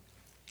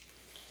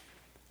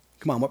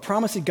 Come on, what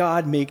promise did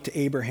God make to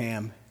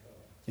Abraham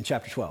in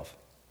chapter 12?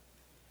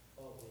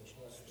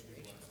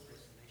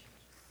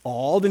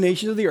 All the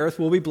nations of the earth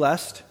will be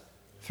blessed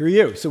through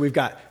you. So we've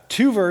got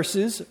two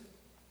verses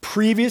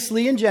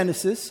previously in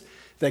Genesis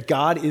that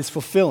God is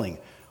fulfilling.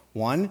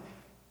 One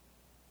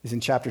is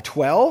in chapter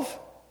 12.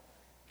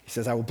 He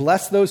says, I will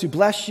bless those who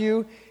bless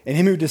you, and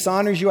him who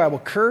dishonors you I will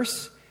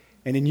curse.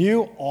 And in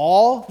you,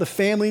 all the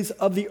families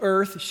of the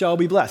earth shall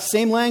be blessed.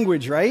 Same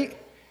language, right?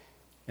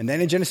 And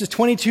then in Genesis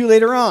 22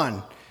 later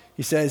on,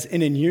 he says,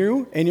 and in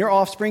you and your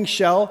offspring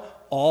shall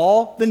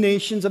all the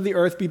nations of the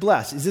earth be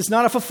blessed. Is this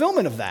not a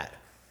fulfillment of that?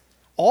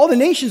 All the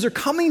nations are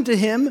coming to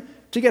him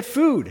to get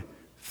food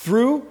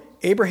through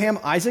Abraham,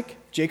 Isaac,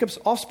 Jacob's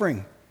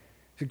offspring.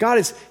 So God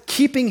is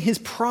keeping his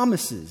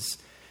promises.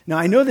 Now,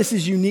 I know this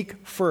is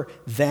unique for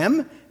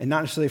them and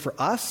not necessarily for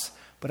us,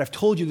 but I've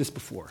told you this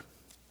before.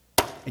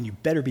 And you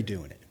better be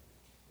doing it.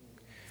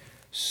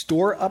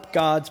 Store up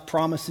God's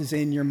promises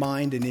in your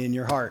mind and in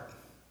your heart.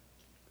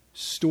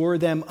 Store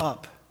them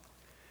up,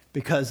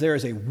 because there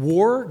is a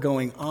war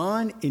going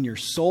on in your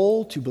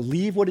soul to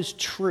believe what is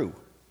true.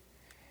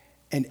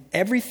 And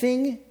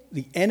everything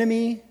the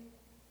enemy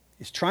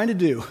is trying to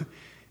do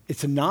is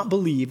to not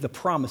believe the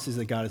promises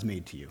that God has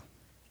made to you.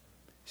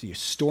 So you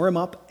store them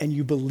up and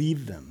you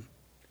believe them.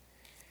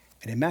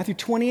 And in Matthew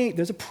 28,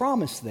 there's a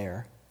promise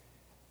there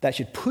that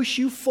should push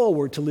you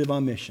forward to live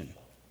on mission.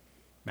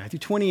 Matthew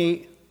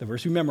 28, the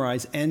verse we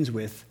memorize, ends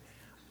with,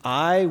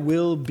 I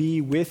will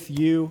be with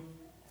you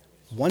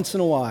once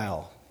in a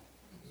while.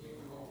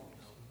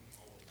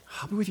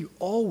 I'll be with you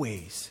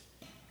always,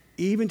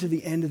 even to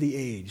the end of the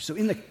age. So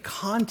in the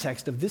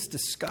context of this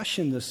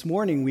discussion this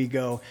morning, we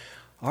go,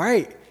 all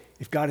right,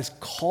 if God has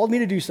called me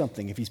to do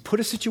something, if he's put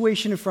a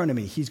situation in front of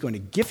me, he's going to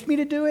gift me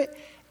to do it,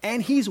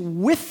 and he's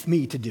with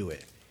me to do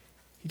it.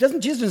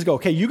 Jesus doesn't go,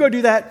 okay, you go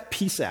do that,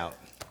 peace out.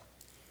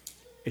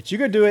 It's you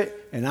go do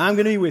it, and I'm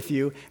going to be with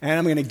you, and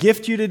I'm going to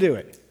gift you to do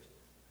it.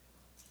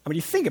 I mean,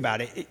 you think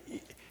about it.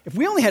 If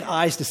we only had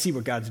eyes to see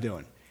what God's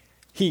doing,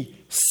 he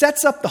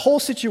sets up the whole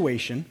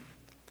situation,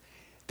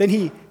 then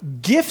he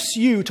gifts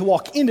you to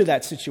walk into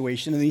that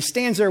situation, and he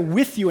stands there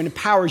with you and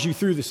empowers you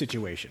through the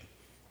situation.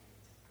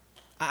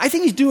 I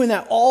think he's doing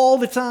that all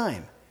the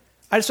time.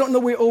 I just don't know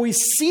we always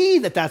see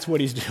that that's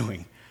what he's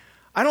doing.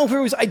 I don't know if we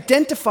always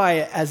identify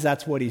it as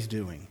that's what he's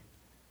doing.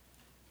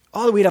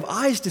 Oh, we'd have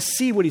eyes to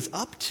see what he's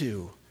up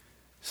to.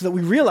 so that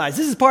we realize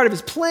this is part of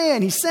his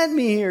plan. He sent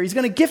me here. He's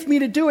going to gift me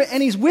to do it,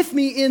 and he's with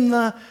me in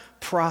the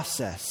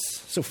process.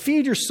 So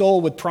feed your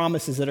soul with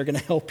promises that are going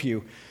to help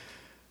you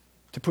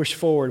to push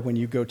forward when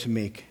you go to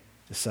make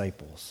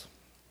disciples.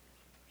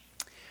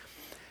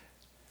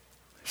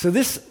 So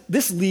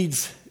this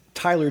leads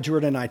Tyler,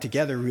 Jordan, and I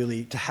together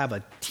really to have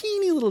a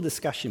teeny little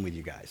discussion with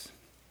you guys.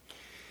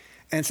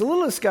 And it's a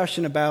little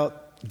discussion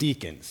about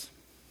deacons.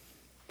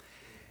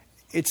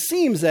 It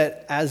seems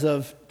that as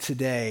of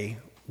today,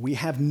 we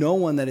have no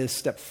one that has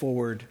stepped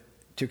forward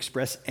to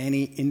express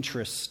any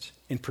interest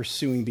in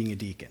pursuing being a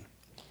deacon,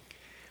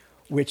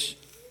 which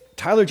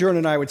Tyler, Jordan,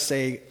 and I would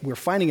say we're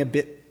finding a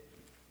bit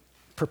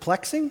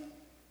perplexing.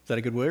 Is that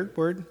a good word?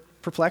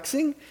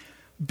 Perplexing?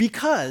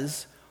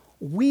 Because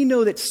we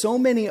know that so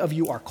many of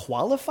you are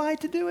qualified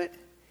to do it,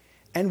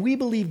 and we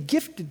believe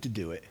gifted to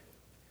do it,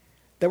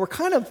 that we're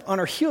kind of on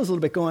our heels a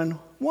little bit going,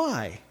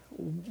 why?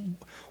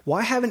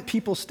 Why haven't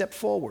people stepped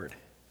forward?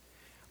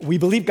 We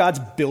believe God's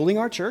building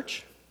our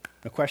church,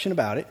 no question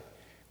about it.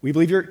 We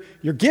believe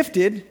you're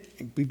gifted,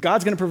 we believe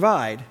God's going to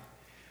provide,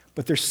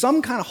 but there's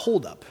some kind of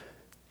holdup.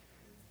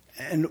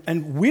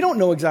 And we don't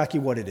know exactly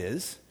what it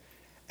is.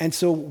 And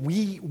so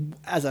we,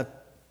 as a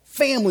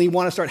family,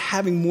 want to start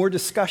having more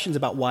discussions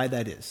about why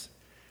that is.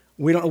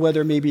 We don't know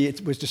whether maybe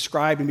it was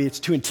described, maybe it's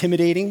too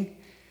intimidating.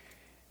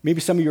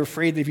 Maybe some of you are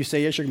afraid that if you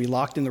say yes, you're going to be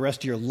locked in the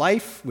rest of your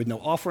life with no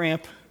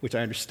off-ramp, which I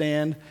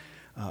understand.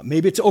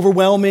 Maybe it's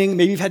overwhelming.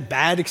 Maybe you've had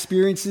bad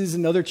experiences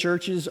in other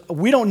churches.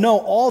 We don't know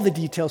all the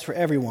details for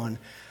everyone,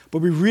 but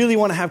we really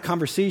want to have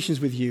conversations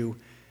with you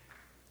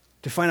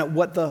to find out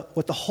what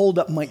the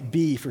holdup might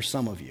be for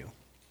some of you.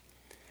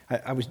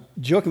 I was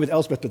joking with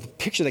Elspeth, but the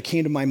picture that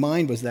came to my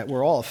mind was that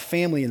we're all a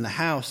family in the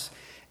house,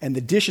 and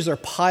the dishes are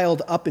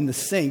piled up in the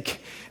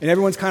sink, and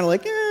everyone's kind of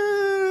like,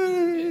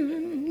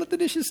 let the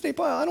dishes stay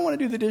piled. I don't want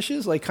to do the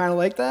dishes, like kind of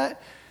like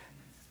that.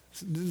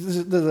 There's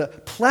a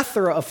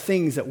plethora of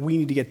things that we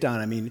need to get done.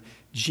 I mean,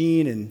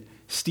 Jean and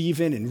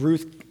Stephen and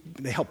Ruth,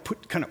 they help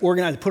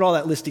organize, put all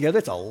that list together.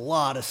 It's a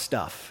lot of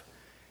stuff.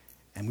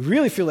 And we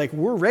really feel like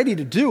we're ready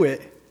to do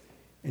it,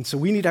 and so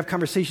we need to have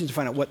conversations to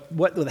find out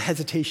what the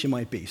hesitation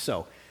might be.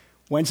 So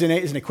Wednesday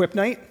night is an equip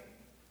night.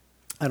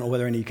 I don't know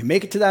whether any of you can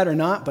make it to that or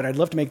not, but I'd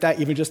love to make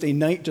that even just a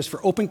night just for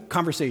open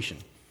conversation.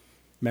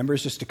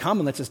 Members just to come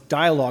and let's just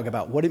dialogue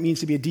about what it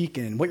means to be a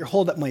deacon and what your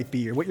holdup might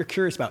be or what you're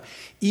curious about.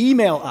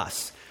 Email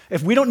us.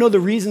 If we don't know the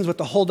reasons what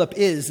the holdup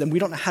is, then we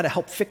don't know how to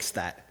help fix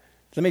that.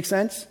 Does that make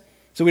sense?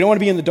 So we don't want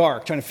to be in the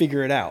dark trying to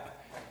figure it out.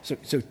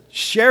 So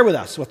share with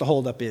us what the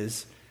holdup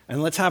is,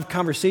 and let's have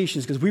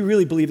conversations, because we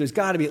really believe there's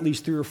got to be at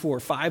least 3 or 4 or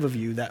 5 of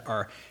you that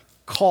are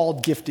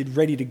called, gifted,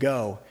 ready to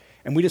go,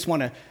 and we just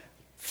want to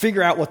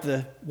figure out what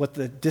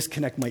the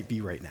disconnect might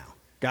be right now.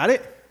 Got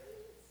it?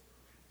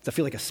 Does that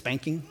feel like a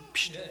spanking?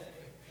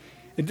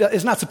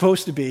 It's not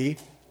supposed to be.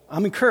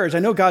 I'm encouraged. I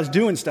know God's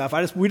doing stuff.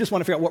 We just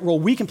want to figure out what role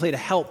we can play to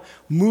help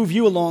move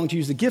you along, to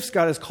use the gifts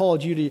God has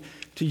called you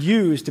to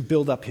use to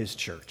build up his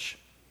church.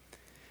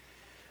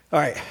 All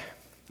right,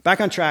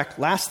 back on track.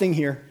 Last thing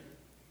here,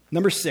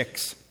 number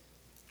 6.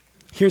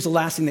 Here's the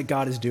last thing that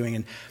God is doing.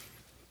 And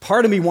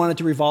part of me wanted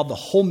to revolve the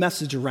whole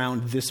message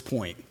around this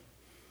point,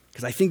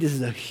 because I think this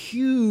is a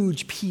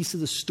huge piece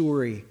of the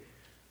story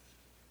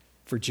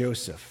for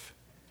Joseph.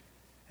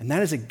 And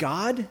that is that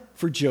God,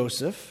 for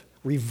Joseph,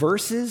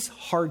 reverses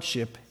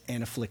hardship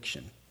and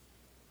affliction.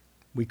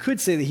 We could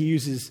say that he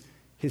uses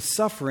his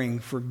suffering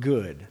for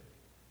good.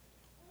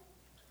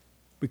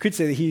 We could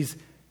say that he's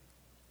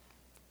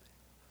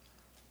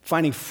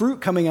finding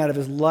fruit coming out of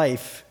his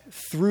life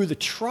through the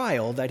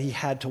trial that he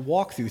had to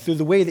walk through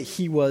the way that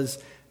he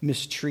was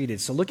mistreated.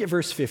 So look at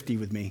verse 50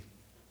 with me.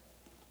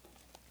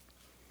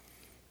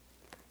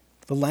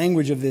 The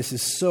language of this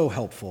is so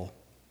helpful.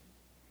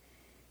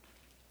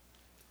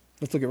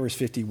 Let's look at verse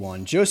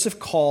 51. Joseph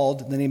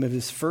called the name of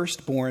his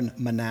firstborn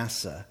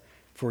Manasseh,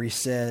 for he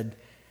said,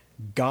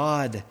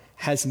 God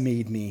has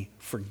made me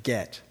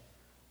forget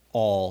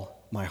all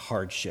my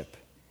hardship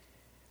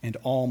and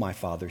all my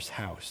father's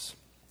house.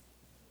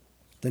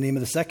 The name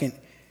of the second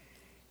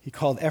he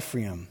called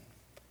Ephraim,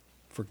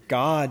 for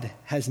God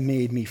has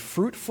made me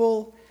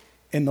fruitful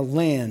in the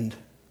land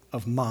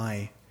of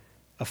my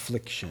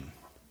affliction.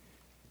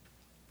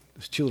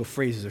 Those 2 little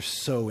phrases are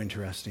so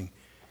interesting.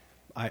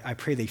 I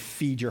pray they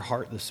feed your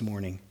heart this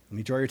morning. Let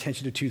me draw your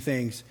attention to 2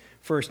 things.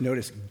 First,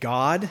 notice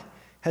God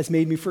has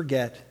made me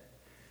forget.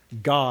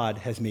 God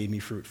has made me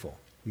fruitful.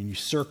 I mean, you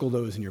circle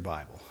those in your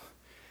Bible.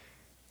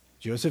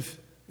 Joseph,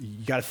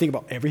 you got to think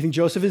about everything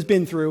Joseph has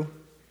been through.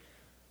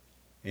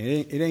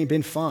 It ain't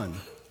been fun.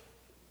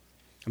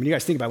 I mean, you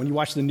guys think about it. When you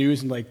watch the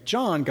news and like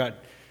John got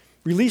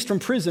released from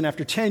prison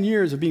after 10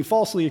 years of being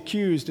falsely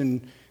accused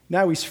and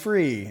now he's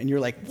free. And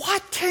you're like,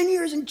 what? 10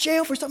 years in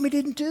jail for something he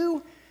didn't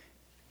do?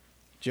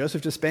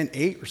 Joseph just spent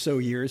 8 or so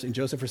years in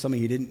jail for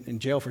something he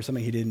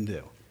didn't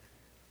do.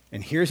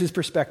 And here's his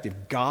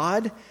perspective.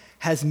 God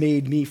has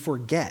made me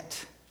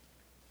forget.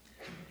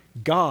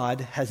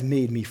 God has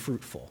made me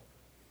fruitful.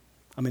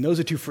 I mean, those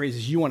are 2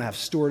 phrases you want to have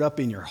stored up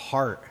in your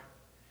heart.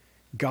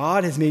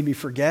 God has made me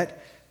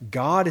forget.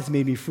 God has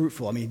made me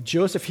fruitful. I mean,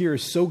 Joseph here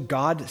is so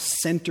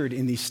God-centered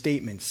in these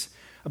statements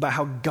about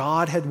how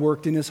God had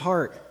worked in his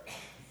heart.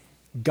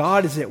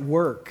 God is at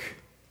work.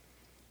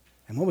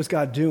 And what was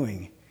God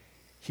doing?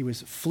 He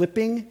was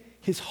flipping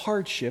his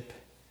hardship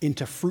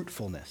into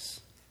fruitfulness.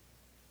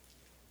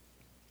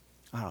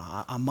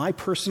 On my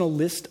personal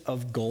list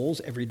of goals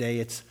every day,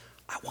 it's,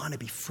 I want to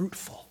be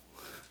fruitful.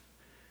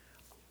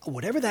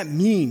 Whatever that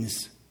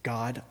means,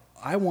 God,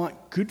 I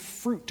want good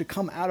fruit to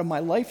come out of my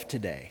life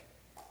today.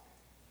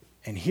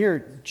 And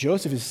here,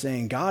 Joseph is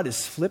saying, God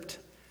has flipped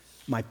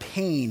my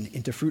pain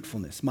into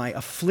fruitfulness, my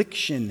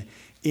affliction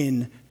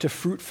into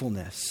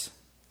fruitfulness.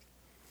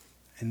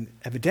 And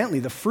evidently,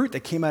 the fruit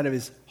that came out of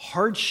his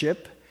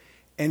hardship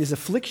and his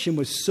affliction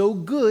was so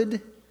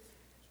good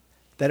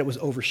that it was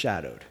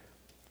overshadowed.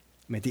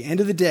 I mean, at the end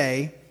of the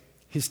day,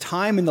 his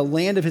time in the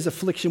land of his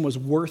affliction was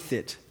worth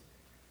it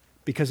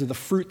because of the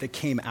fruit that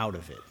came out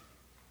of it.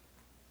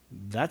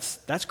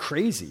 That's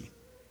crazy.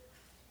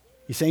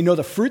 He's saying, no,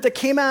 the fruit that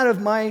came out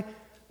of my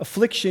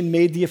affliction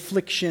made the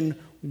affliction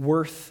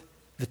worth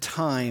the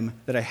time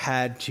that I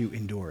had to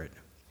endure it.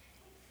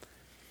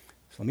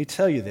 So let me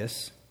tell you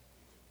this,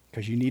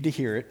 because you need to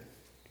hear it.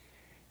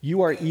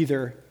 You are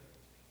either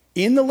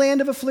in the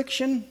land of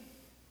affliction,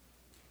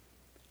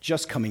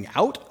 just coming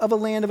out of a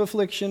land of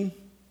affliction,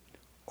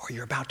 or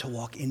you're about to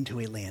walk into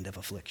a land of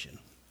affliction.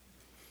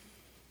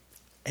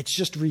 It's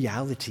just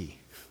reality,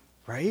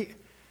 right?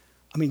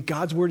 I mean,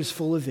 God's word is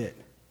full of it.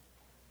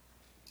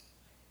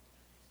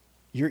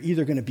 You're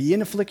either going to be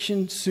in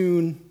affliction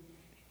soon,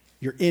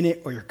 you're in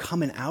it, or you're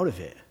coming out of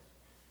it.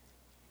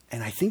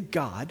 And I think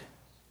God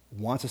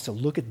wants us to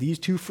look at these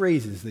two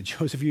phrases that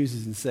Joseph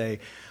uses and say,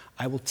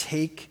 I will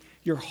take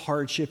your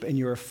hardship and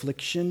your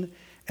affliction,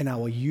 and I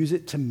will use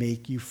it to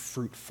make you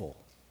fruitful.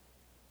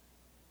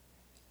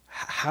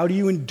 How do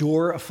you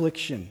endure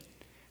affliction?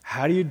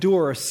 How do you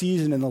endure a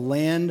season in the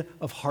land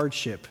of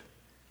hardship?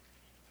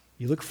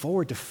 You look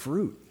forward to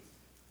fruit.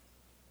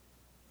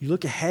 You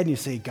look ahead and you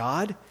say,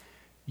 God,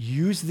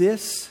 use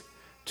this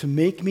to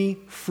make me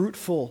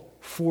fruitful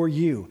for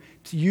you.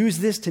 To use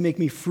this to make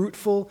me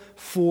fruitful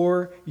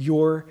for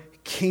your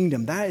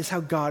kingdom. That is how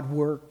God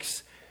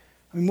works.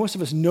 I mean, most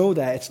of us know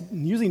that. It's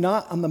usually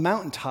not on the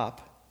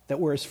mountaintop that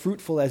we're as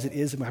fruitful as it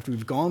is after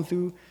we've gone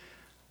through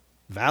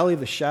the valley of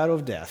the shadow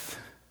of death.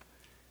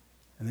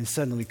 And then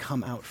suddenly we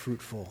come out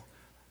fruitful.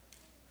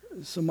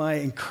 So my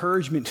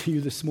encouragement to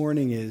you this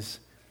morning is,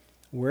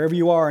 wherever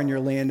you are in your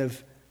land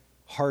of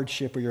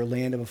hardship or your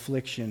land of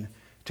affliction,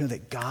 to know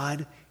that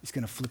God is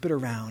going to flip it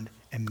around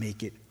and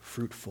make it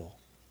fruitful.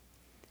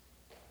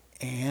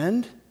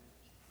 And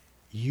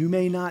you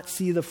may not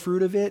see the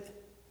fruit of it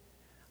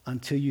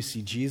until you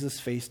see Jesus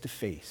face to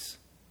face.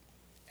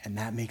 And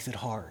that makes it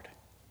hard.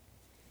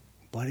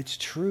 But it's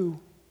true.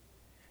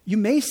 You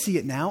may see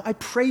it now. I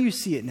pray you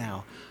see it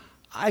now.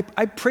 I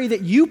pray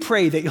that you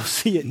pray that you'll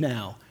see it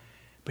now.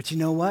 But you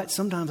know what?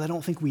 Sometimes I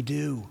don't think we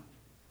do.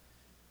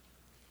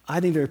 I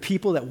think there are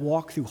people that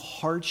walk through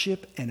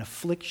hardship and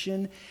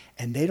affliction,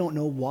 and they don't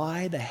know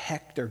why the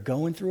heck they're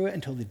going through it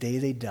until the day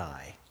they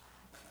die.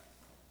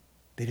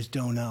 They just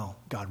don't know,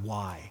 God,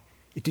 why?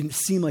 It didn't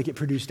seem like it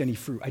produced any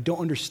fruit. I don't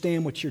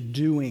understand what you're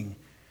doing.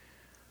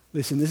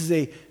 Listen, this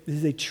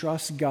is a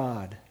trust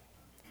God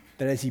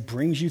that as he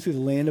brings you through the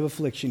land of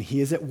affliction, he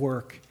is at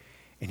work,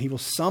 and he will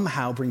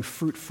somehow bring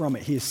fruit from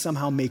it. He is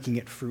somehow making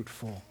it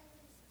fruitful.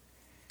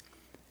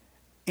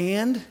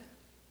 And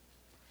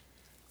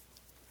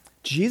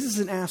Jesus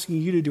isn't asking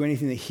you to do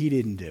anything that he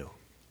didn't do.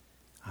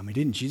 I mean,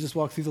 didn't Jesus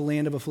walk through the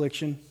land of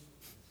affliction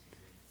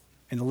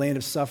and the land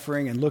of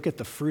suffering, and look at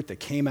the fruit that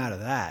came out of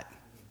that?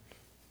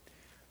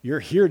 You're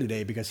here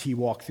today because he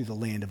walked through the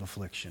land of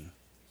affliction.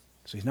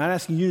 So he's not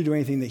asking you to do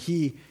anything that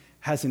he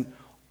hasn't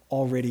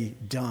already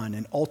done.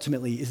 And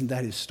ultimately, isn't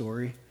that his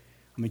story?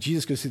 I mean,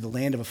 Jesus goes through the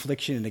land of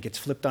affliction and it gets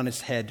flipped on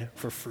his head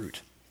for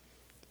fruit.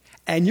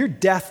 And your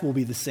death will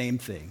be the same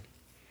thing.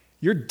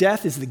 Your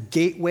death is the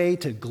gateway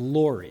to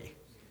glory.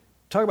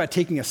 Talk about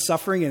taking a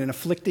suffering and an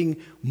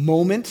afflicting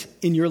moment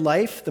in your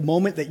life, the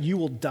moment that you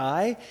will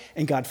die,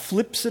 and God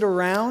flips it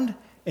around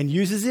and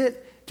uses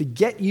it to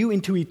get you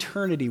into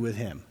eternity with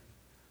him.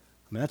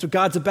 I mean, that's what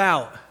God's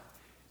about.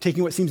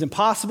 Taking what seems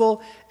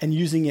impossible and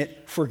using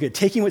it for good.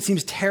 Taking what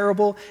seems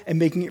terrible and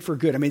making it for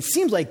good. I mean, it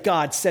seems like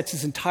God sets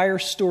his entire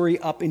story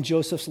up in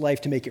Joseph's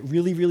life to make it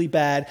really, really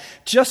bad,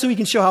 just so he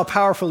can show how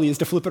powerful he is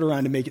to flip it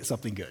around and make it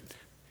something good.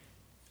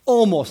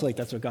 Almost like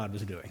that's what God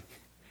was doing.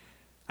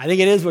 I think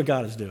it is what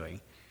God is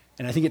doing.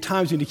 And I think at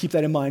times we need to keep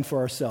that in mind for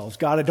ourselves.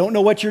 God, I don't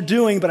know what you're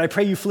doing, but I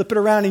pray you flip it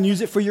around and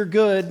use it for your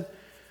good.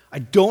 I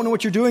don't know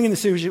what you're doing in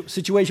this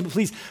situation, but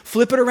please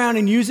flip it around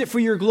and use it for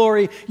your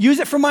glory. Use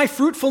it for my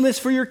fruitfulness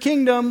for your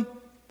kingdom.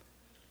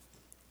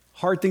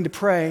 Hard thing to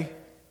pray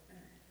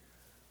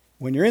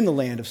when you're in the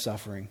land of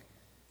suffering.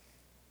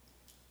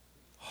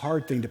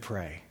 Hard thing to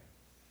pray.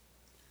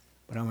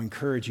 But I want to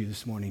encourage you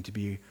this morning to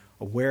be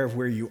aware of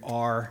where you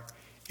are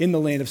in the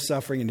land of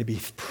suffering and to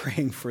be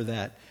praying for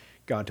that,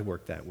 God to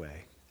work that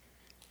way.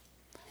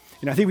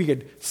 I think we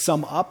could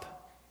sum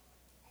up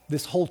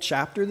this whole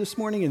chapter this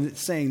morning, and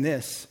it's saying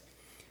this,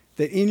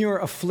 that in your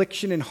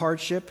affliction and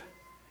hardship,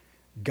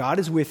 God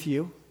is with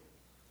you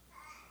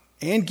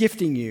and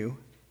gifting you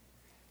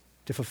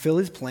to fulfill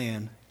his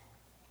plan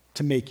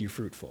to make you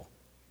fruitful.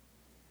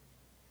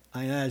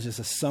 And that is just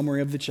a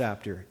summary of the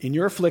chapter. In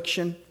your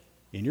affliction,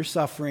 in your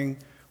suffering,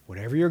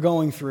 whatever you're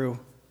going through,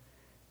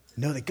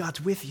 know that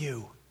God's with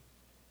you.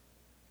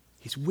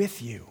 He's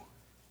with you.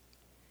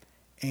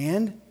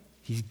 And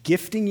he's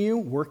gifting you,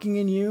 working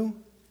in you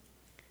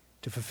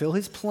to fulfill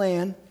his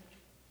plan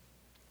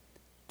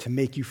to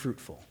make you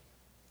fruitful.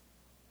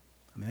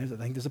 I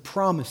think there's a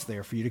promise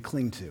there for you to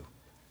cling to.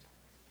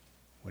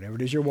 Whatever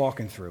it is you're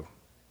walking through,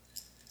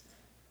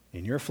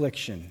 in your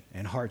affliction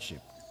and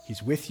hardship,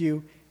 he's with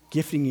you,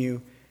 gifting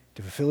you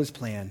to fulfill his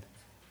plan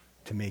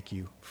to make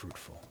you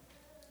fruitful.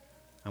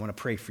 I want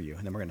to pray for you,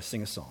 and then we're going to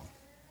sing a song.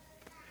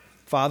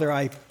 Father,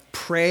 I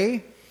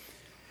pray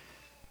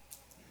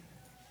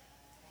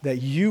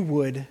that you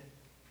would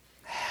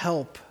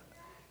help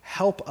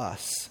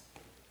us,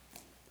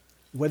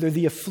 whether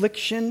the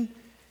affliction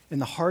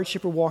and the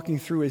hardship we're walking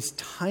through is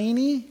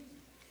tiny,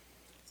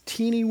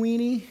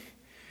 teeny-weeny,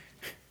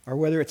 or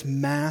whether it's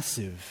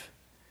massive.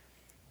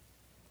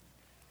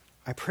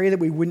 I pray that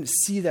we wouldn't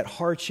see that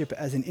hardship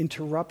as an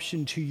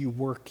interruption to you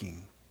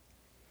working.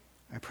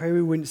 I pray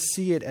we wouldn't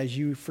see it as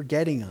you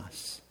forgetting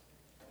us.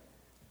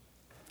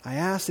 I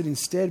ask that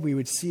instead we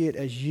would see it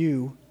as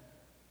you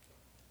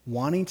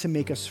wanting to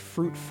make us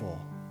fruitful,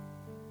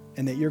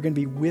 and that you're going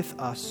to be with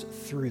us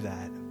through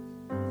that.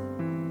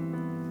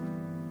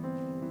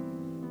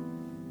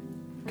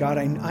 God,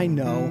 I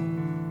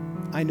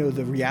know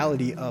the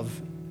reality of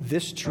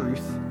this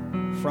truth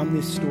from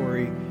this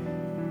story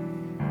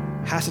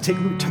has to take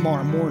root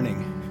tomorrow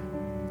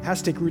morning. It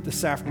has to take root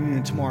this afternoon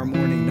and tomorrow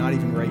morning, not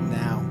even right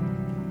now.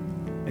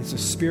 And so,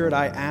 Spirit,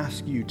 I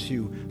ask you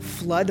to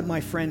flood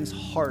my friends'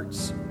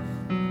 hearts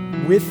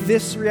with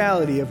this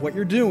reality of what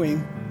you're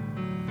doing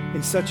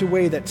in such a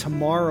way that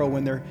tomorrow,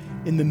 when they're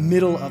in the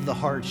middle of the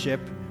hardship,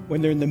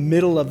 when they're in the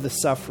middle of the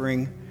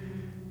suffering,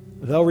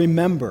 they'll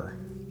remember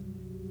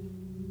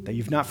that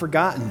you've not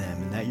forgotten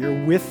them, and that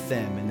you're with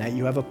them, and that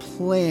you have a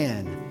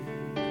plan,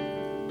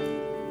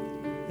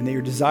 and that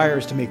your desire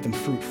is to make them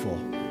fruitful.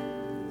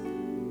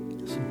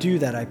 So do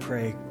that, I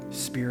pray,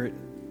 Spirit.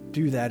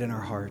 Do that in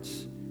our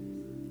hearts,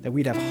 that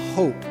we'd have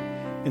hope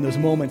in those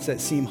moments that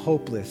seem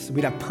hopeless.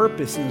 We'd have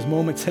purpose in those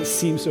moments that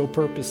seem so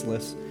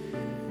purposeless,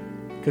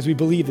 because we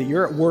believe that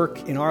you're at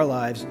work in our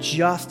lives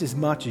just as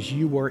much as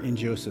you were in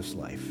Joseph's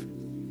life.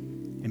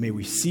 And may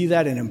we see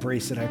that and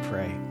embrace it, I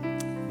pray.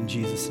 In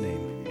Jesus'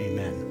 name,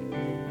 amen.